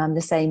same, I'm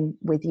the same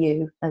with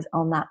you as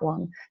on that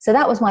one. So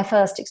that was my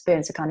first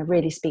experience of kind of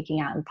really speaking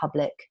out in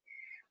public.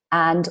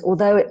 And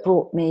although it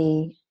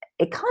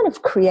kind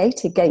of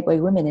created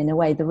Gateway Women in a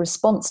way. The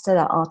response to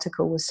that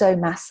article was so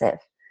massive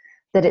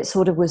that it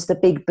sort of was the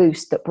big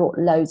boost that brought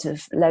loads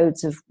of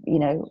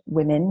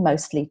women,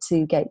 mostly,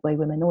 to Gateway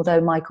Women.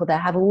 Although, Michael, there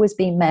have always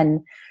been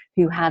men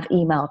who have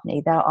emailed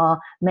me. There are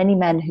many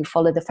men who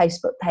follow the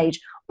Facebook page,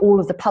 all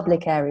of the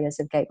public areas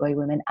of Gateway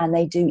Women, and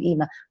they do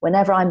email.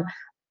 Whenever I'm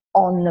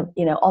on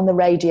the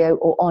radio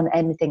or on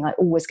anything. I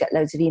always get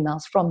loads of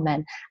emails from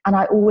men, and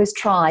I always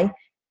try,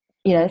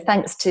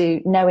 thanks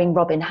to knowing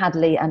Robin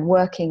Hadley and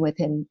working with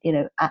him,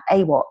 at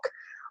AWOC,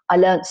 I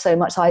learned so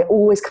much. I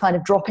always kind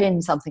of drop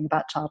in something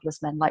about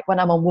childless men, like when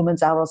I'm on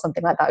Woman's Hour or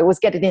something like that. I always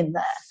get it in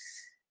there,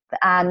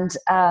 and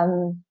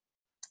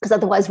because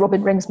otherwise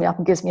Robin rings me up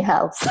and gives me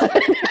hell. So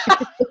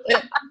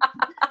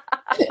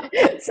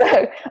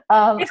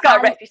he's got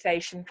a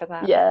reputation for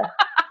that. Yeah.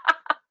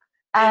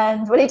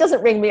 And he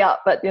doesn't ring me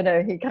up, but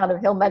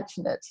he'll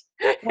mention it.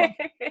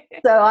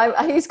 So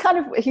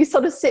he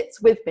sort of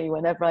sits with me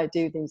whenever I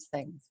do these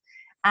things,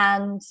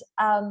 and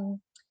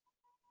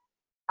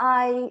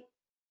I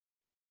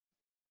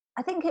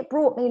think it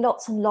brought me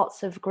lots and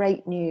lots of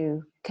great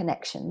new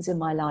connections in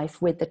my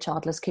life with the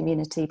childless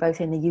community,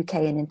 both in the UK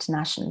and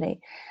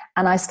internationally.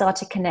 And I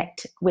started to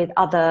connect with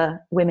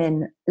other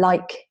women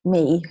like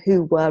me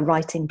who were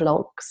writing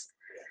blogs.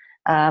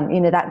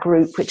 That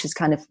group, which has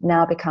kind of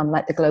now become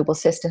like the Global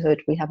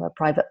Sisterhood. We have a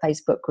private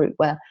Facebook group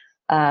where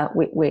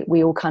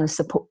we all kind of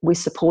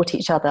support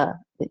each other.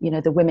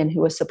 The women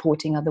who are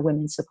supporting other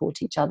women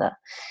support each other.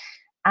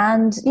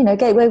 And,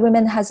 Gateway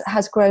Women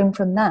has grown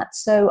from that.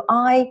 So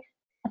I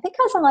think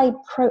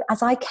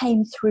as I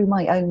came through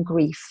my own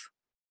grief,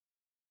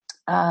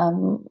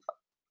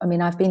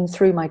 I've been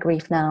through my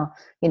grief now,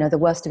 the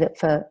worst of it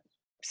for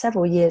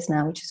several years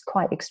now, which is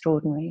quite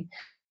extraordinary.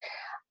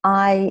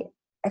 I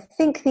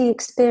think the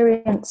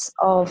experience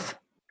of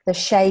the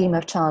shame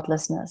of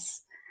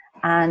childlessness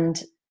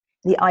and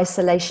the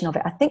isolation of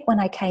it, I think when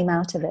I came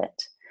out of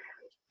it,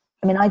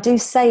 I do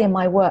say in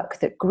my work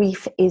that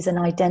grief is an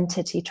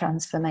identity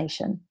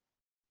transformation.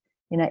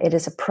 It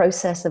is a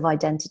process of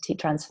identity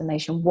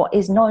transformation. What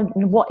is no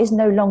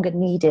longer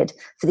needed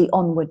for the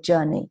onward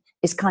journey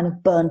is kind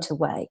of burnt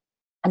away.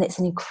 And it's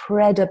an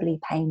incredibly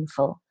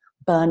painful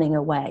burning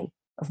away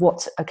of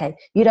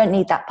you don't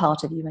need that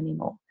part of you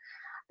anymore.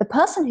 The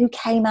person who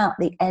came out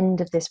the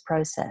end of this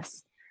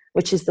process,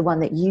 which is the one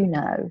that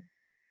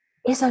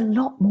is a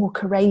lot more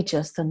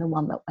courageous than the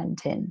one that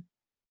went in.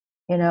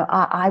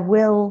 I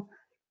will,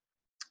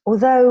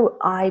 although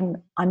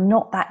I'm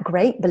not that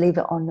great, believe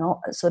it or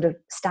not, at sort of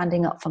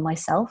standing up for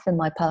myself in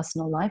my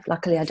personal life.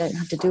 Luckily, I don't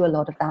have to do a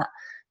lot of that,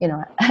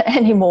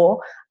 anymore.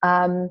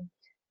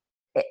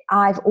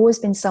 I've always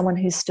been someone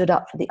who stood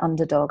up for the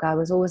underdog. I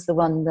was always the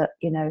one that,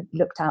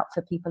 looked out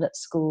for people at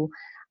school.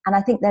 And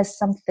I think there's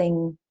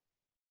something,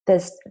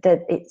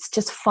 that it's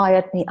just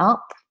fired me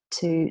up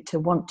to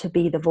want to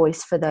be the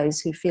voice for those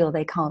who feel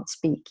they can't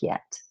speak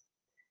yet.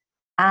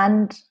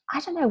 And I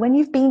don't know, when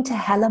you've been to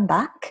hell and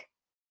back,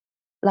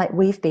 like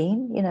we've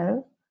been,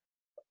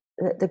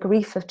 the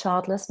grief of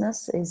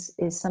childlessness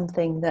is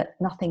something that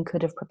nothing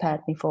could have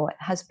prepared me for. It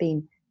has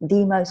been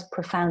the most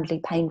profoundly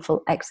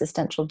painful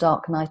existential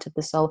dark night of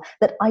the soul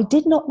that I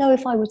did not know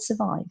if I would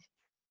survive.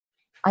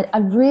 I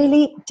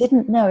really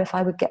didn't know if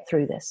I would get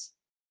through this.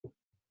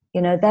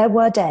 There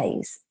were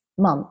days,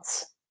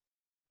 months,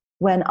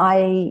 when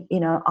I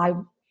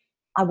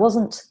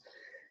wasn't,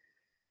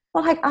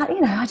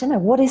 I don't know,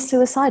 what is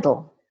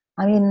suicidal?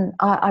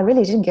 I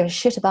really didn't give a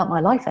shit about my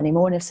life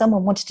anymore. And if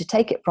someone wanted to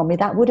take it from me,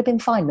 that would have been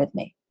fine with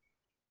me.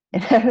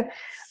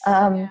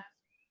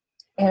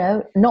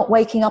 Not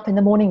waking up in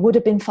the morning would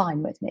have been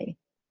fine with me.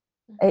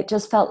 It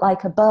just felt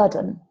like a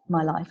burden,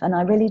 my life. And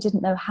I really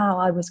didn't know how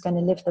I was going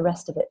to live the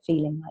rest of it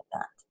feeling like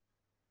that.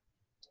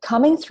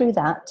 Coming through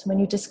that, when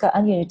you discover,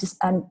 and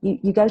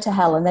you go to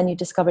hell and then you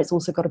discover it's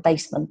also got a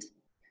basement.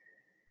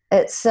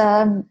 It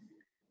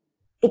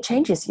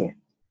changes you.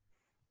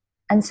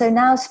 And so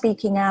now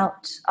speaking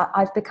out,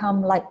 I've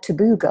become like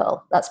taboo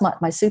girl. That's my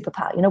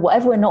superpower.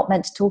 Whatever we're not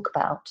meant to talk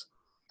about,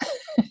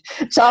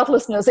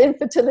 childlessness,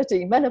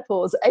 infertility,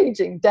 menopause,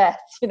 aging, death,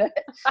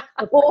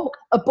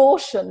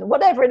 abortion,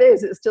 whatever it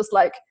is, it's just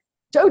like,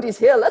 Jody's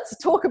here, let's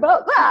talk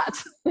about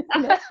that.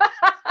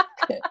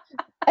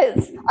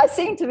 I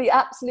seem to be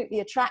absolutely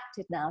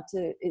attracted now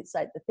to, it's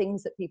like the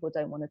things that people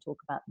don't want to talk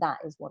about. That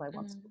is what I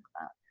want to talk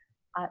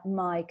about.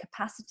 My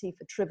capacity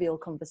for trivial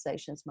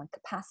conversations, my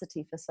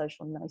capacity for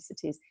social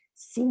niceties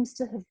seems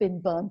to have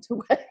been burnt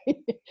away.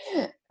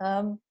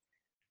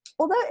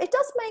 Although it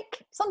does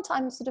make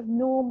sometimes sort of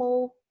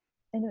normal,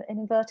 in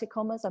inverted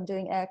commas, I'm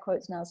doing air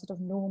quotes now, sort of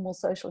normal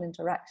social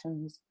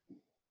interactions.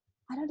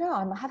 I don't know,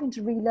 I'm having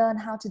to relearn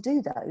how to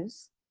do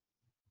those,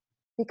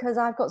 because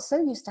I've got so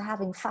used to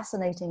having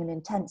fascinating and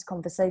intense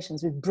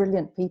conversations with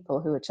brilliant people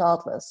who are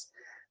childless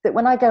that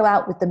when I go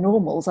out with the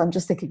normals, I'm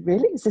just thinking,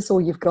 really? Is this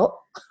all you've got?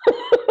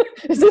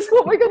 Is this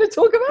what we're going to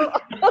talk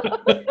about?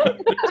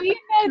 Do you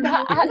know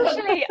that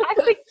actually, I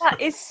think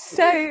that is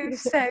so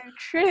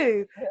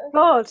true.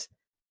 God,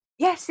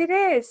 yes, it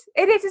is.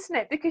 It is, isn't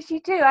it? Because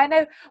you do. I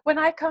know when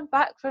I come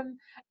back from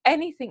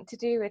anything to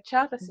do with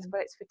childlessness,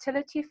 whether it's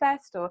Fertility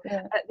Fest or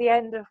at the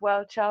end of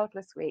World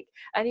Childless Week,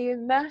 and you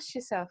immerse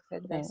yourself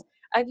in this,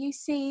 and you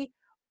see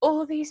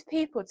all these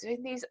people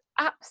doing these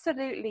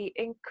absolutely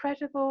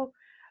incredible,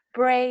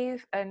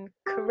 brave and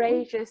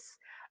courageous,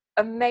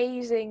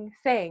 amazing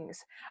things,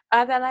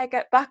 and then I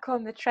get back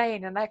on the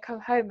train and I come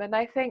home and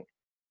I think,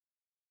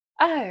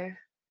 Oh.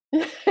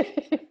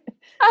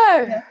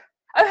 Oh. Yeah.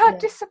 Oh, how Yeah.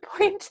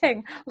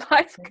 disappointing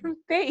life can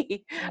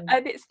be.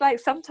 And it's like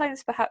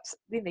sometimes perhaps,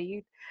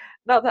 you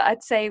not that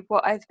I'd say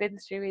what I've been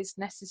through is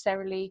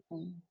necessarily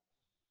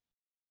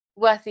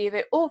worthy of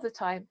it all the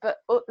time, but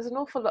there's an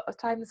awful lot of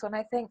times when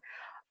I think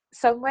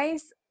some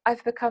ways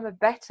I've become a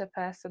better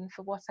person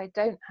for what I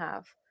don't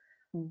have.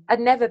 I'd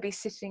never be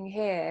sitting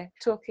here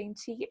talking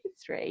to you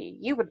three.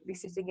 You wouldn't be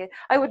sitting here.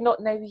 I would not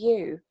know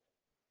you.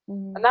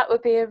 And that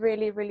would be a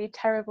really, really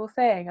terrible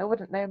thing. I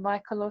wouldn't know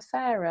Michael or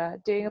Sarah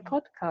doing a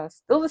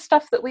podcast. All the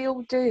stuff that we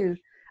all do.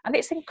 And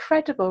it's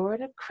incredible. We're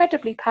an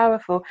incredibly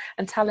powerful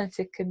and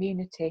talented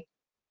community.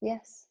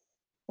 Yes,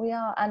 we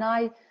are. And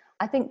I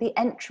think the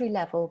entry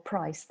level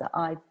price that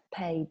I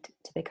paid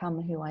to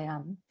become who I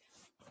am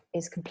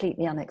is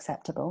completely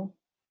unacceptable.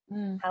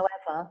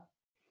 However,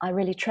 I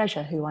really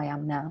treasure who I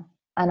am now.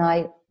 And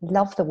I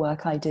love the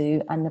work I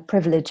do and the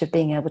privilege of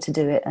being able to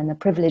do it and the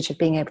privilege of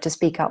being able to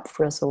speak up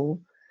for us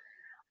all.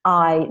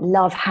 I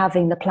love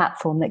having the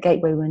platform that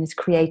Gateway Women has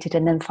created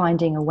and then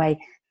finding a way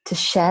to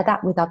share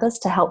that with others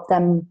to help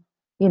them,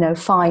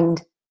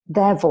 find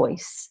their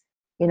voice.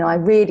 I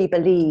really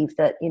believe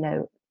that,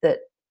 that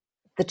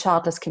the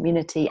childless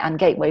community and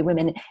Gateway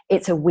Women,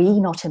 it's a we,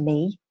 not a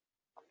me,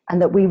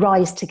 and that we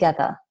rise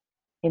together.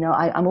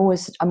 I'm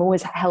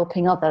always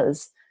helping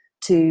others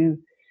to,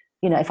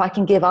 if I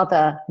can give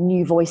other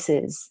new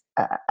voices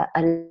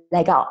a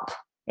leg up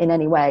in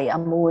any way,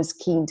 I'm always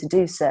keen to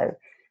do so.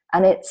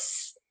 And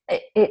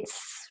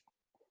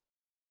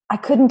I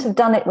couldn't have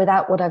done it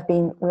without what I've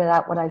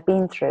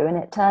been through. And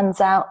it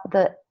turns out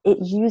that it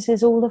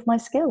uses all of my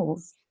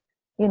skills.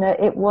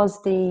 It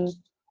was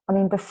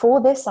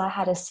before this, I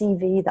had a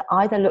CV that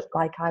either looked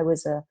like I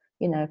was a,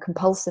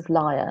 compulsive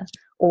liar,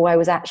 or I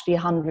was actually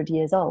 100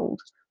 years old,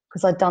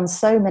 because I'd done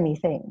so many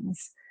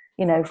things,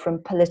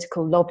 from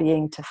political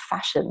lobbying to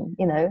fashion,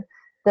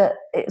 that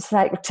it's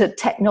like to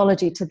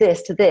technology, to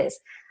this,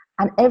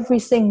 and every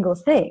single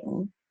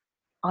thing,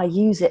 I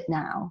use it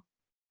now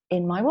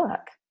in my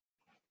work.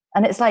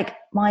 And it's like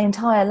my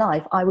entire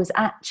life, I was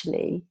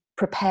actually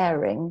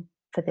preparing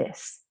for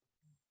this,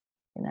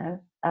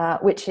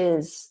 which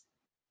is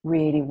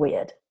really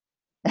weird.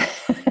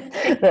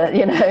 But,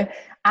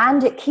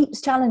 and it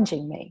keeps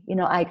challenging me.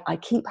 I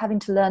keep having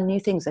to learn new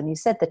things. And you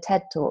said the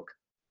TED Talk.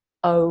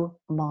 Oh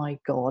my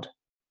God.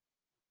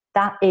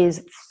 That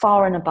is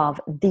far and above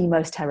the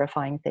most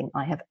terrifying thing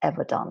I have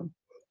ever done.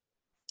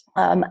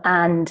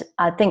 And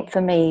I think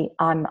for me,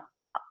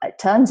 it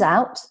turns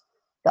out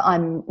that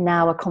I'm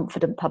now a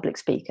confident public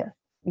speaker.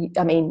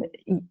 I mean,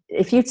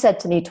 if you'd said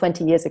to me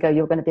 20 years ago,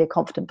 you're going to be a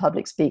confident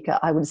public speaker,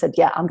 I would have said,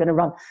 yeah, I'm going to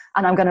run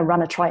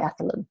a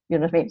triathlon. You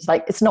know what I mean? It's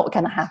like, it's not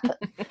going to happen.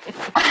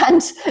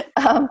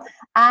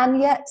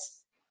 And yet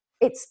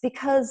it's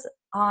because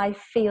I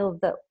feel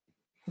that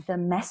the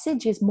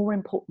message is more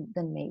important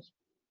than me.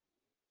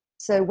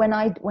 So when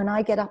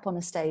I get up on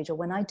a stage, or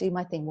when I do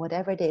my thing,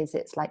 whatever it is,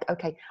 it's like,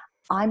 okay,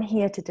 I'm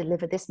here to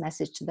deliver this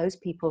message to those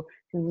people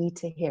who need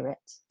to hear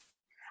it.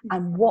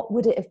 And what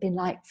would it have been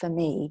like for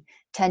me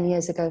 10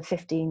 years ago,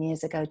 15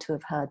 years ago to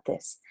have heard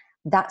this?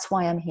 That's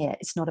why I'm here.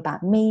 It's not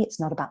about me. It's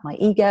not about my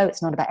ego.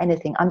 It's not about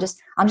anything. I'm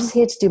just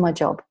here to do my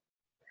job.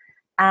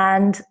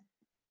 And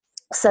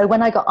so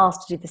when I got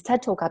asked to do this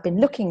TED Talk, I've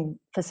been looking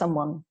for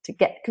someone to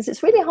get, because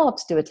it's really hard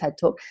to do a TED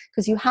Talk,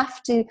 because you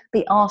have to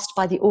be asked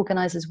by the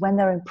organizers when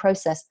they're in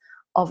process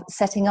of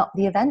setting up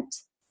the event.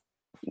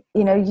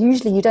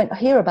 Usually you don't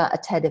hear about a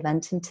TED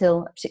event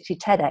until, particularly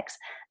TEDx,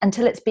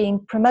 until it's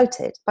being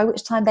promoted, by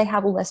which time they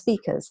have all their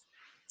speakers.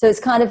 So it's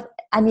kind of,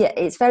 and yet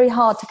it's very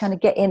hard to kind of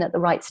get in at the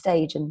right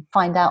stage and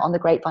find out on the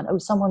grapevine,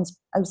 someone's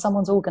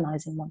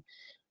organizing one.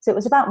 So it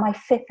was about my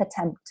 5th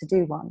attempt to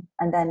do one.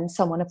 And then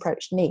someone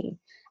approached me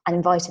and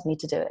invited me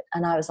to do it.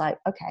 And I was like,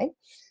 okay,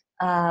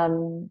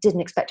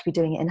 didn't expect to be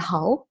doing it in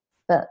Hull,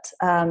 but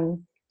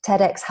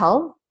TEDx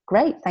Hull,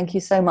 great. Thank you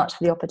so much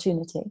for the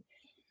opportunity.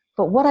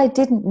 But what I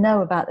didn't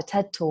know about the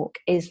TED Talk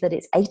is that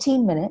it's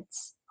 18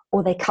 minutes,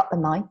 or they cut the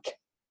mic.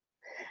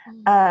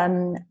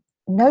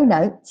 No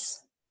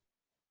notes,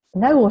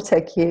 no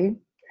auto cue,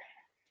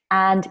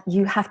 and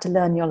you have to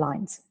learn your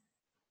lines.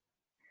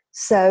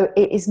 So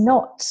it's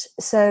not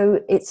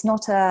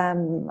a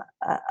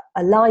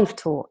live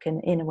talk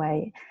in a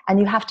way, and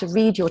you have to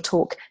read your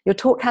talk. Your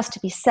talk has to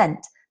be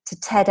sent to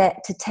TED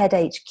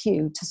HQ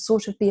to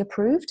sort of be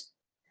approved,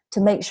 to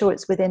make sure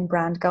it's within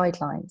brand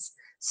guidelines.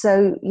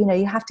 So, you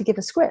have to give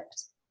a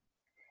script.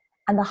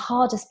 And the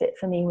hardest bit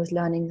for me was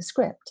learning the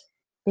script,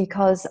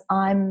 because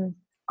I'm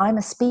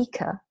a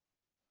speaker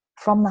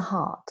from the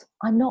heart.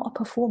 I'm not a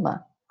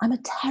performer. I'm a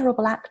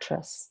terrible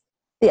actress.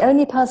 The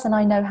only person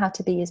I know how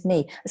to be is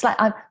me. It's like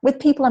with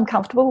people I'm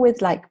comfortable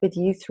with, like with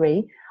you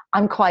three,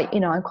 I'm quite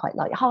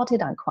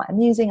lighthearted. I'm quite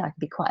amusing. I can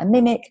be quite a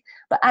mimic.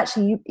 But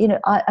actually,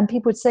 and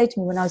people would say to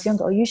me when I was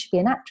younger, oh, you should be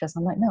an actress.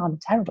 I'm like, no, I'm a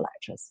terrible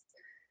actress,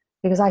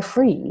 because I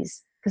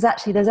freeze. Because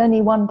actually there's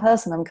only one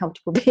person I'm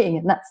comfortable being,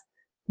 and that's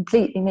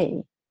completely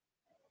me.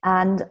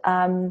 And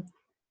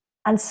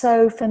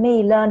so for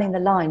me, learning the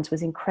lines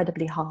was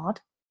incredibly hard.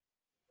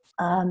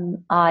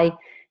 I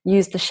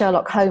used the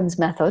Sherlock Holmes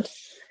method,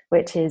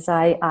 which is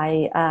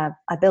I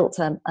built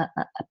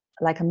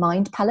like a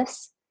mind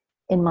palace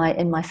in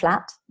my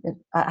flat.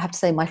 I have to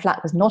say my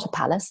flat was not a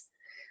palace,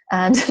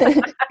 and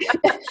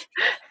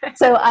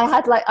so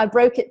I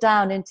broke it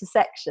down into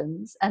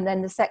sections, and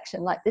then the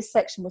section, like this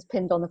section was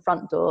pinned on the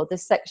front door,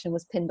 this section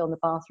was pinned on the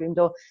bathroom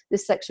door,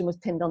 this section was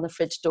pinned on the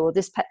fridge door,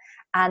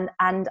 and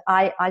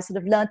I sort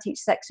of learnt each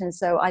section.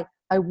 So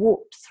I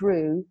walked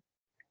through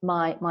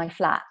my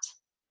flat,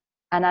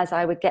 and as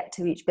I would get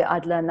to each bit,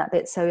 I'd learn that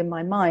bit. So in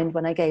my mind,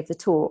 when I gave the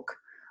talk,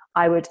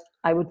 I would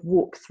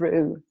walk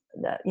through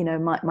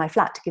my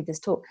flat to give this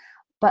talk.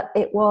 But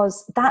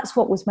that's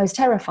what was most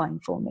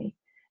terrifying for me.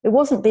 It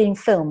wasn't being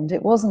filmed.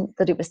 It wasn't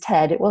that it was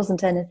TED. It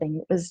wasn't anything.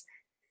 It was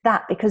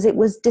that, because it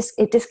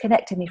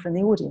disconnected me from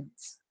the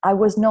audience. I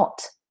was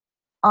not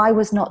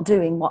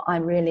doing what I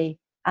really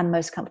am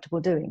most comfortable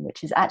doing,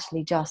 which is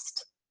actually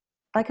just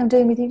like I'm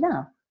doing with you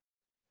now,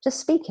 just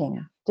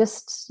speaking,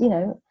 just,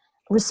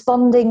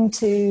 responding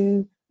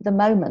to the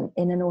moment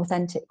in an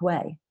authentic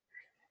way.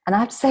 And I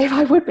have to say,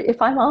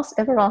 if I'm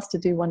ever asked to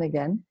do one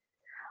again,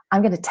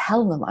 I'm going to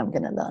tell them I'm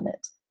going to learn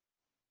it,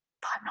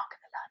 but I'm not going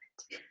to learn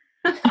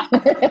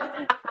it.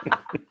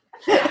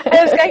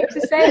 I was going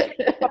to say,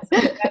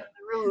 the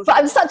rules. But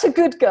I'm such a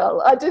good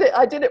girl. I did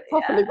it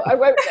properly, but I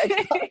won't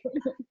next time.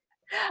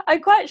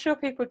 I'm quite sure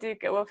people do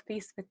go off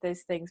piece with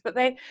those things, but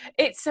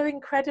it's so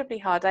incredibly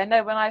hard. I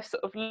know when I've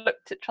sort of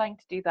looked at trying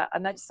to do that,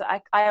 and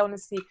I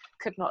honestly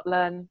could not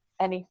learn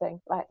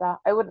anything like that.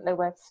 I wouldn't know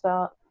where to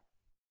start.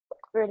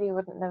 Really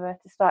wouldn't know where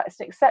to start. It's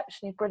an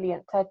exceptionally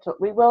brilliant TED Talk.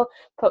 We will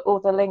put all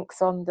the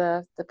links on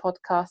the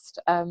podcast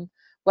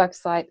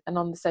website and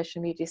on the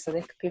social media, so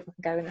people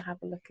can go in and have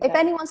a look at it. If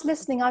anyone's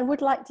listening, I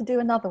would like to do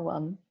another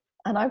one,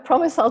 and I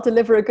promise I'll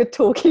deliver a good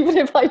talk even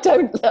if I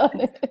don't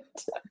learn it.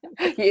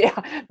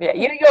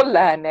 You'll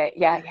learn it.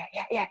 Yeah.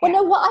 Well,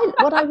 no,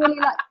 what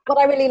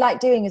I really like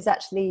doing is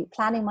actually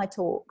planning my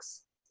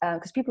talks,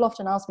 because people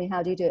often ask me,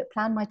 how do you do it?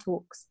 Plan my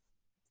talks,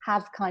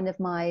 have kind of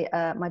my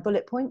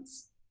bullet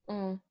points,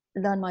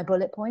 learn my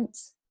bullet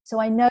points, so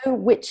I know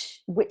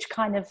which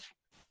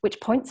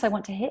points I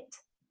want to hit.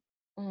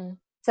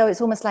 So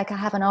it's almost like I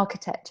have an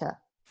architecture.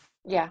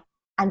 Yeah.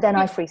 And then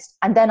I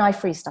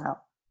freestyle.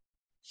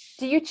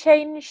 Do you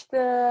change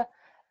the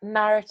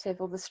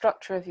narrative or the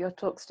structure of your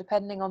talks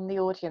depending on the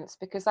audience?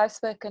 Because I've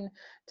spoken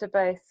to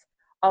both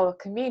our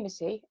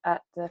community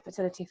at the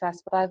Fertility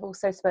Fest, but I've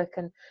also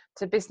spoken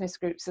to business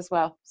groups as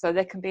well. So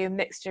there can be a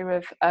mixture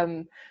of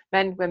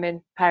men,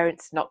 women,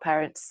 parents, not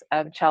parents,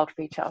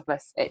 child-free,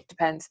 childless. It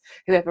depends,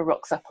 whoever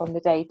rocks up on the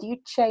day. Do you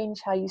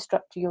change how you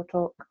structure your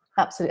talk?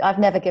 Absolutely. I've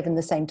never given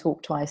the same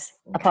talk twice,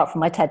 apart from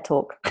my TED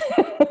Talk.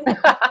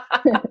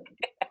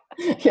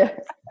 Yeah.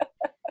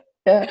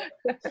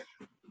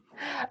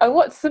 And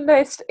what's the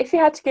most, if you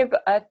had to give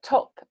a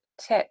top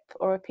tip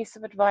or a piece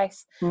of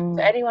advice to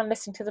anyone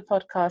listening to the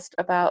podcast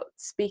about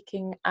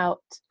speaking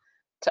out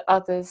to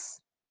others,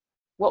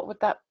 what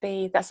would that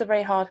be? That's a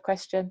very hard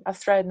question. I've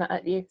thrown that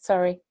at you.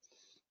 Sorry.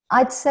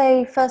 I'd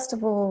say, first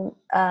of all,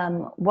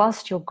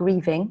 whilst you're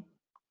grieving,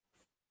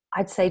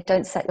 I'd say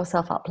don't set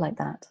yourself up like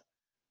that.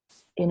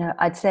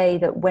 I'd say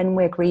that when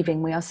we're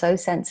grieving, we are so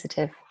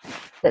sensitive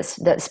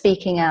that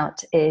speaking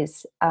out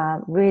is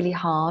really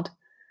hard.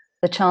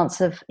 The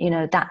chance of,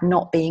 that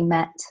not being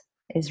met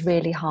is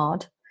really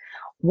hard.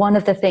 One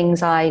of the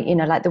things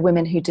like the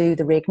women who do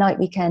the Reignite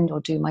weekend or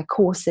do my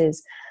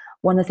courses,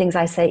 one of the things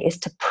I say is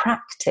to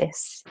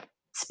practice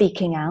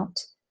speaking out,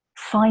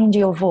 find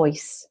your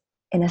voice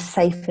in a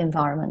safe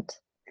environment.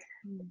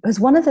 Because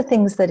one of the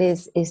things that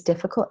is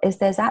difficult is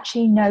there's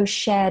actually no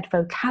shared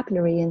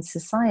vocabulary in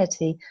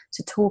society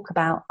to talk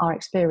about our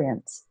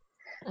experience.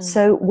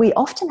 So we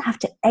often have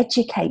to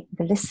educate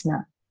the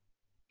listener.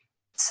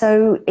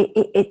 So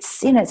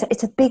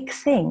it's a big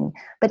thing.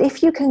 But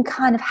if you can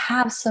kind of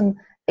have some,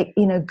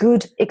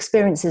 good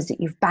experiences that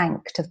you've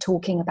banked of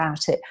talking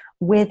about it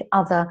with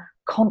other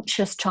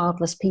conscious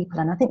childless people,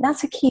 and I think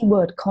that's a key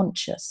word,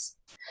 conscious.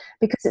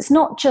 Because it's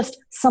not just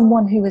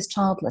someone who is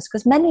childless,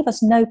 because many of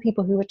us know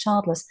people who are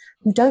childless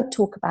who don't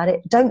talk about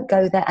it, don't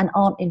go there, and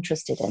aren't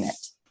interested in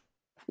it.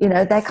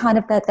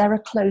 They're a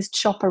closed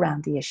shop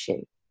around the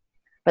issue.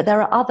 But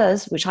there are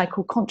others, which I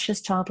call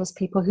conscious childless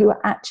people, who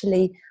are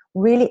actually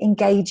really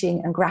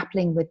engaging and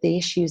grappling with the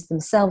issues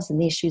themselves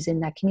and the issues in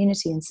their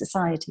community and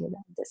society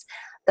around this.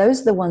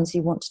 Those are the ones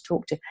you want to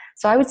talk to.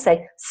 So I would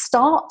say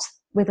start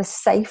with a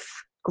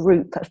safe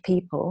group of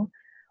people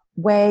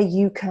where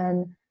you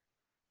can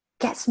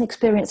get some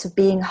experience of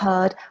being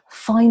heard,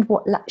 find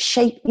what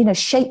shape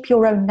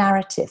your own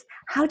narrative.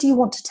 How do you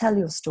want to tell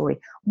your story?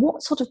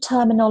 What sort of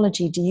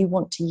terminology do you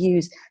want to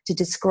use to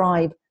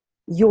describe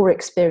your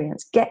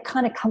experience? Get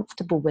kind of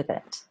comfortable with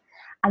it.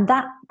 And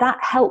that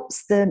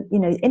helps in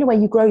a way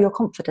you grow your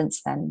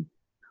confidence then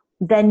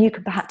you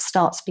can perhaps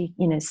start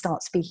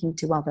speaking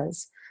to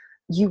others.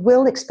 You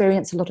will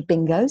experience a lot of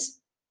bingos.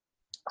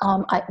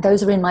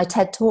 Those are in my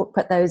TED Talk,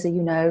 but those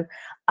are,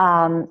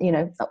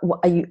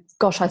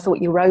 gosh, I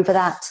thought you were over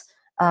that.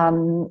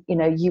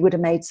 You would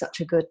have made such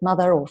a good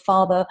mother or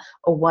father,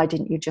 or why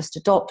didn't you just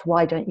adopt?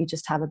 Why don't you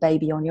just have a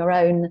baby on your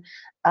own?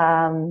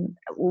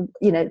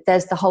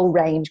 There's the whole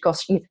range.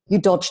 Gosh, you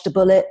dodged a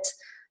bullet.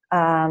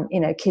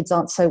 Kids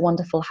aren't so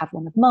wonderful, have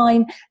one of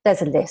mine.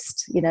 There's a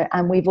list,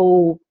 and we've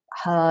all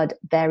heard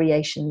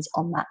variations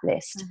on that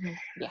list. Mm-hmm.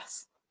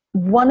 Yes.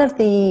 One of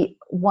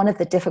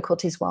the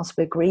difficulties whilst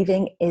we're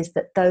grieving is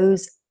that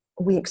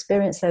we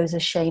experience those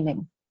as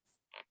shaming.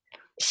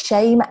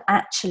 Shame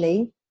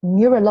actually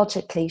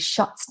neurologically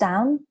shuts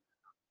down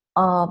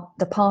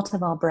the part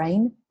of our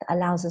brain that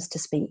allows us to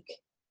speak.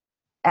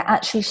 It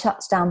actually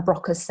shuts down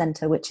Broca's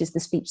center, which is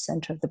the speech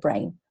center of the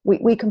brain. We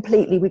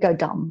go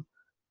dumb,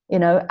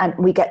 and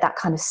we get that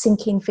kind of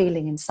sinking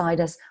feeling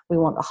inside us. We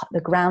want the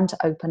ground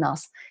to open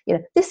us.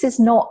 This is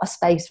not a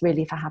space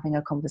really for having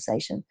a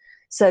conversation.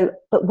 So,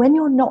 but when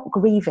you're not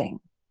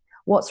grieving,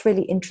 what's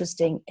really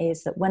interesting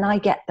is that when I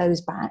get those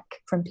back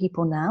from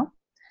people now,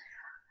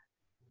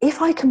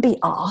 if I can be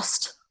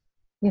asked,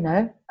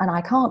 and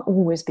I can't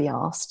always be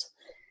asked,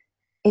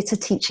 it's a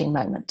teaching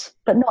moment.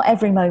 But not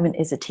every moment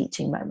is a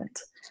teaching moment.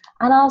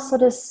 And I'll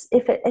sort of,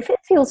 if it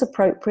feels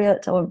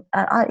appropriate, or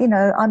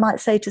I might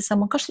say to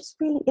someone, "Gosh, it's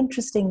really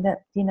interesting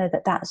that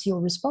that's your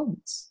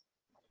response."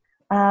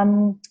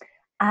 And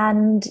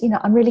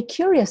I'm really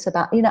curious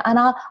about, and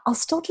I'll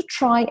start to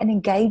try and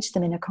engage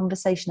them in a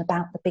conversation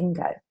about the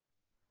bingo.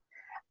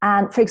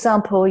 And for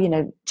example,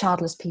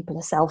 childless people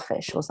are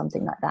selfish or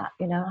something like that.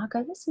 I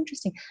go, "That's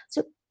interesting.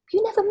 So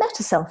you never met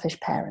a selfish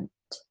parent.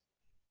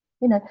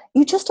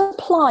 You just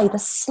apply the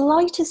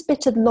slightest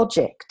bit of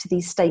logic to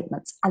these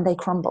statements and they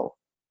crumble."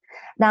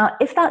 Now,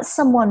 if that's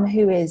someone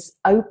who is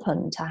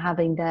open to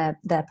having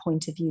their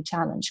point of view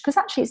challenged, because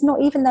actually it's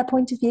not even their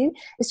point of view,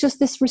 it's just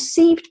this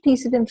received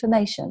piece of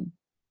information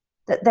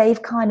that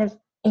they've kind of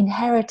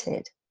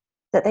inherited,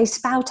 that they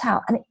spout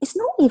out, and it's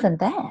not even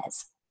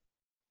theirs.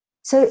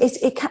 So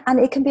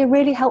it can be a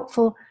really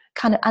helpful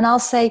kind of, and I'll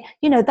say,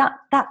 that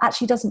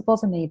actually doesn't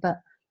bother me,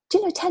 but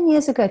 10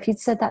 years ago, if you'd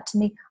said that to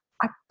me,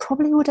 I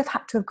probably would have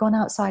had to have gone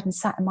outside and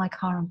sat in my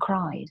car and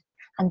cried.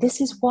 And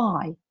this is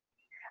why.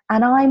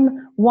 And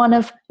I'm one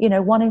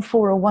in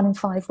 4 or 1 in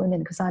 5 women,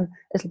 because I'm a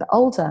little bit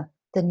older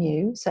than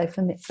you. So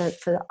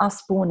for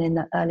us born in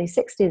the early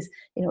 60s,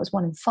 it was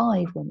 1 in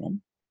 5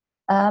 women.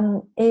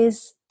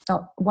 Is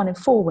 1 in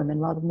 4 women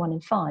rather than 1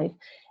 in 5,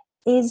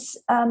 is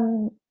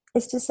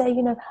to say,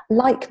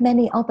 like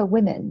many other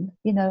women,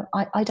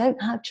 I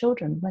don't have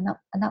children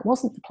and that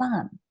wasn't the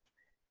plan.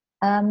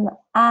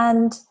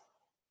 And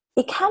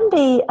it can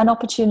be an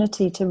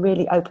opportunity to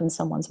really open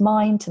someone's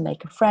mind, to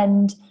make a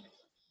friend,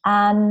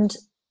 and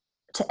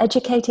to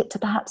educate it to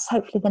perhaps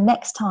hopefully the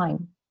next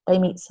time they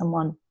meet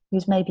someone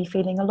who's maybe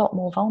feeling a lot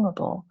more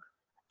vulnerable,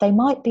 they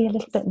might be a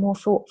little bit more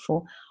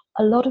thoughtful.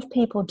 A lot of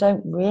people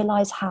don't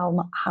realize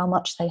how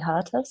much they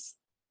hurt us.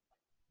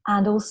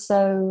 And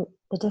also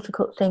the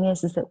difficult thing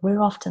is that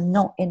we're often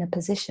not in a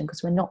position,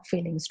 because we're not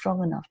feeling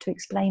strong enough, to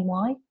explain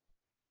why.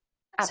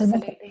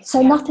 Absolutely.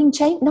 So nothing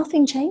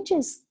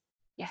changes.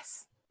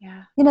 Yes.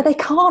 Yeah. They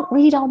can't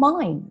read our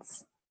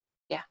minds.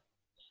 Yeah.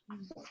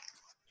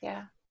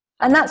 Yeah.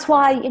 And that's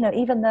why,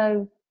 even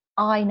though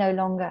I no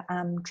longer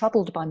am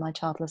troubled by my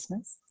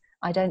childlessness,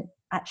 I don't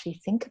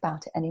actually think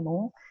about it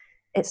anymore.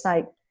 It's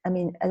like,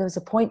 there was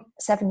a point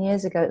 7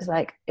 years ago,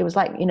 it was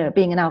like,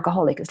 being an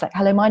alcoholic. It's like,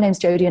 "Hello, my name's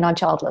Jody and I'm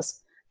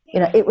childless."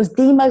 It was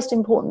the most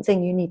important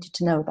thing you needed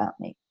to know about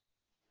me.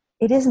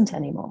 It isn't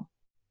anymore.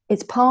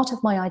 It's part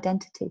of my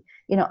identity.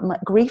 My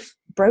grief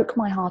broke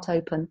my heart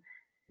open,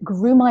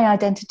 grew my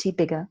identity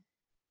bigger,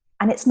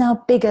 and it's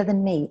now bigger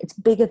than me. It's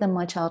bigger than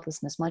my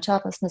childlessness. My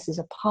childlessness is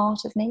a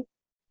part of me.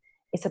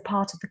 It's a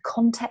part of the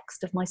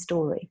context of my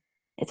story.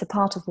 It's a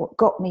part of what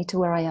got me to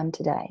where I am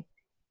today.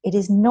 It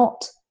is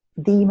not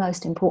the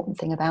most important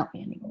thing about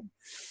me anymore.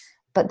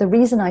 But the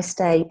reason I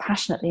stay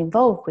passionately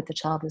involved with the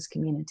childless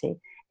community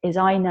is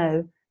I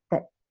know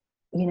that,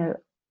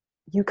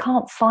 you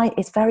can't fight.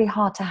 It's very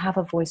hard to have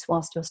a voice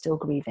whilst you're still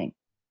grieving.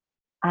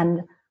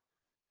 And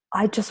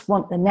I just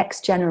want the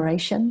next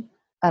generation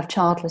of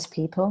childless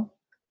people,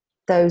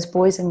 those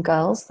boys and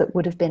girls that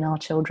would have been our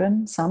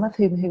children, some of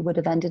whom who would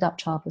have ended up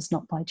childless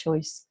not by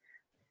choice.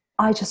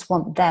 I just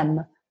want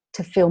them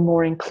to feel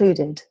more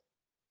included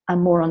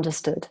and more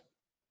understood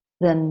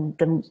than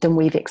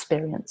we've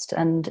experienced.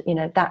 And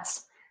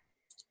that's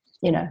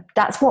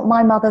what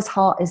my mother's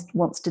heart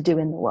wants to do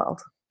in the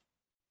world,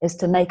 is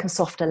to make a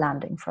softer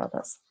landing for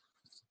others.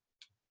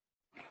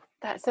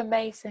 That's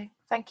amazing.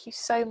 Thank you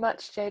so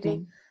much,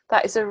 Jody.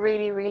 That is a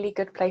really, really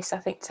good place, I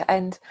think, to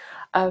end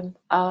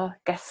our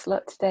guest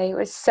slot today.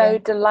 We're so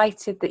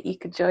delighted that you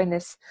could join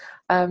us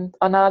on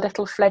our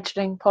little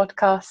fledgling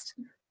podcast.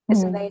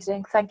 It's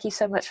amazing. Thank you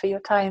so much for your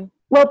time.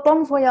 Well,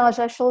 bon voyage.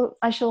 I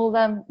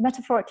shall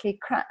metaphorically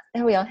crack.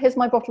 Here we are. Here's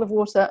my bottle of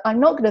water. I'm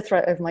not going to throw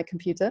it over my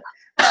computer.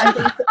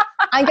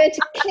 I'm going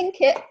to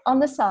clink it on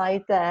the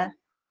side there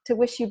to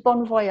wish you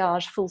bon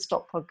voyage, full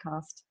stop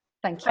podcast.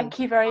 Thank you. Thank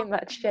you very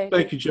much, Jody.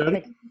 Thank you,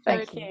 Jody.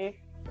 Thank you.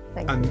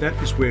 And that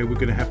is where we're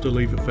going to have to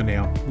leave it for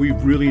now. We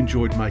really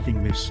enjoyed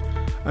making this.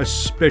 A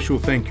special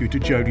thank you to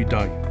Jody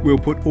Day. We'll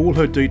put all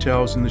her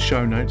details in the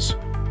show notes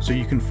so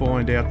you can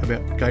find out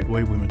about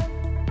Gateway Women.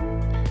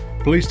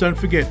 Please don't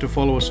forget to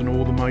follow us on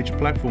all the major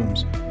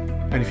platforms.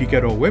 And if you go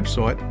to our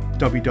website,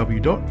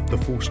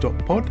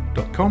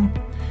 www.thefullstoppod.com,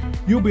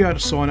 you'll be able to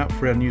sign up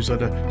for our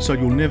newsletter so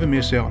you'll never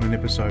miss out on an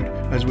episode,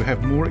 as we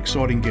have more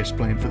exciting guests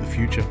planned for the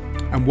future.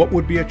 And what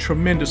would be a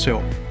tremendous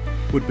help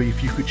would be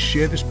if you could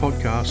share this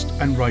podcast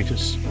and rate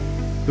us.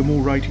 The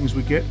more ratings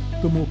we get,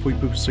 the more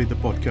people will see the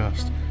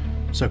podcast.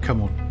 So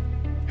come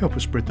on, help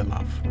us spread the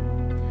love.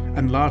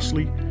 And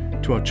lastly,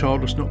 to our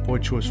Childless Not By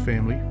Choice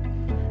family,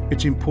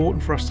 it's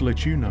important for us to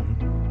let you know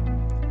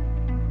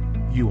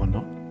you are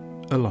not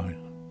alone.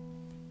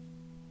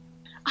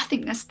 I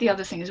think that's the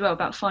other thing as well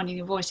about finding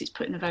your voice. It's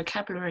putting the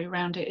vocabulary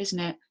around it, isn't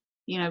it?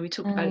 You know, we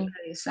talked about it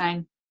earlier,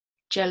 saying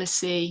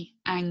jealousy,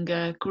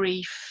 anger,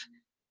 grief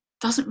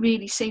doesn't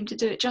really seem to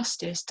do it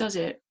justice, does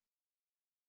it?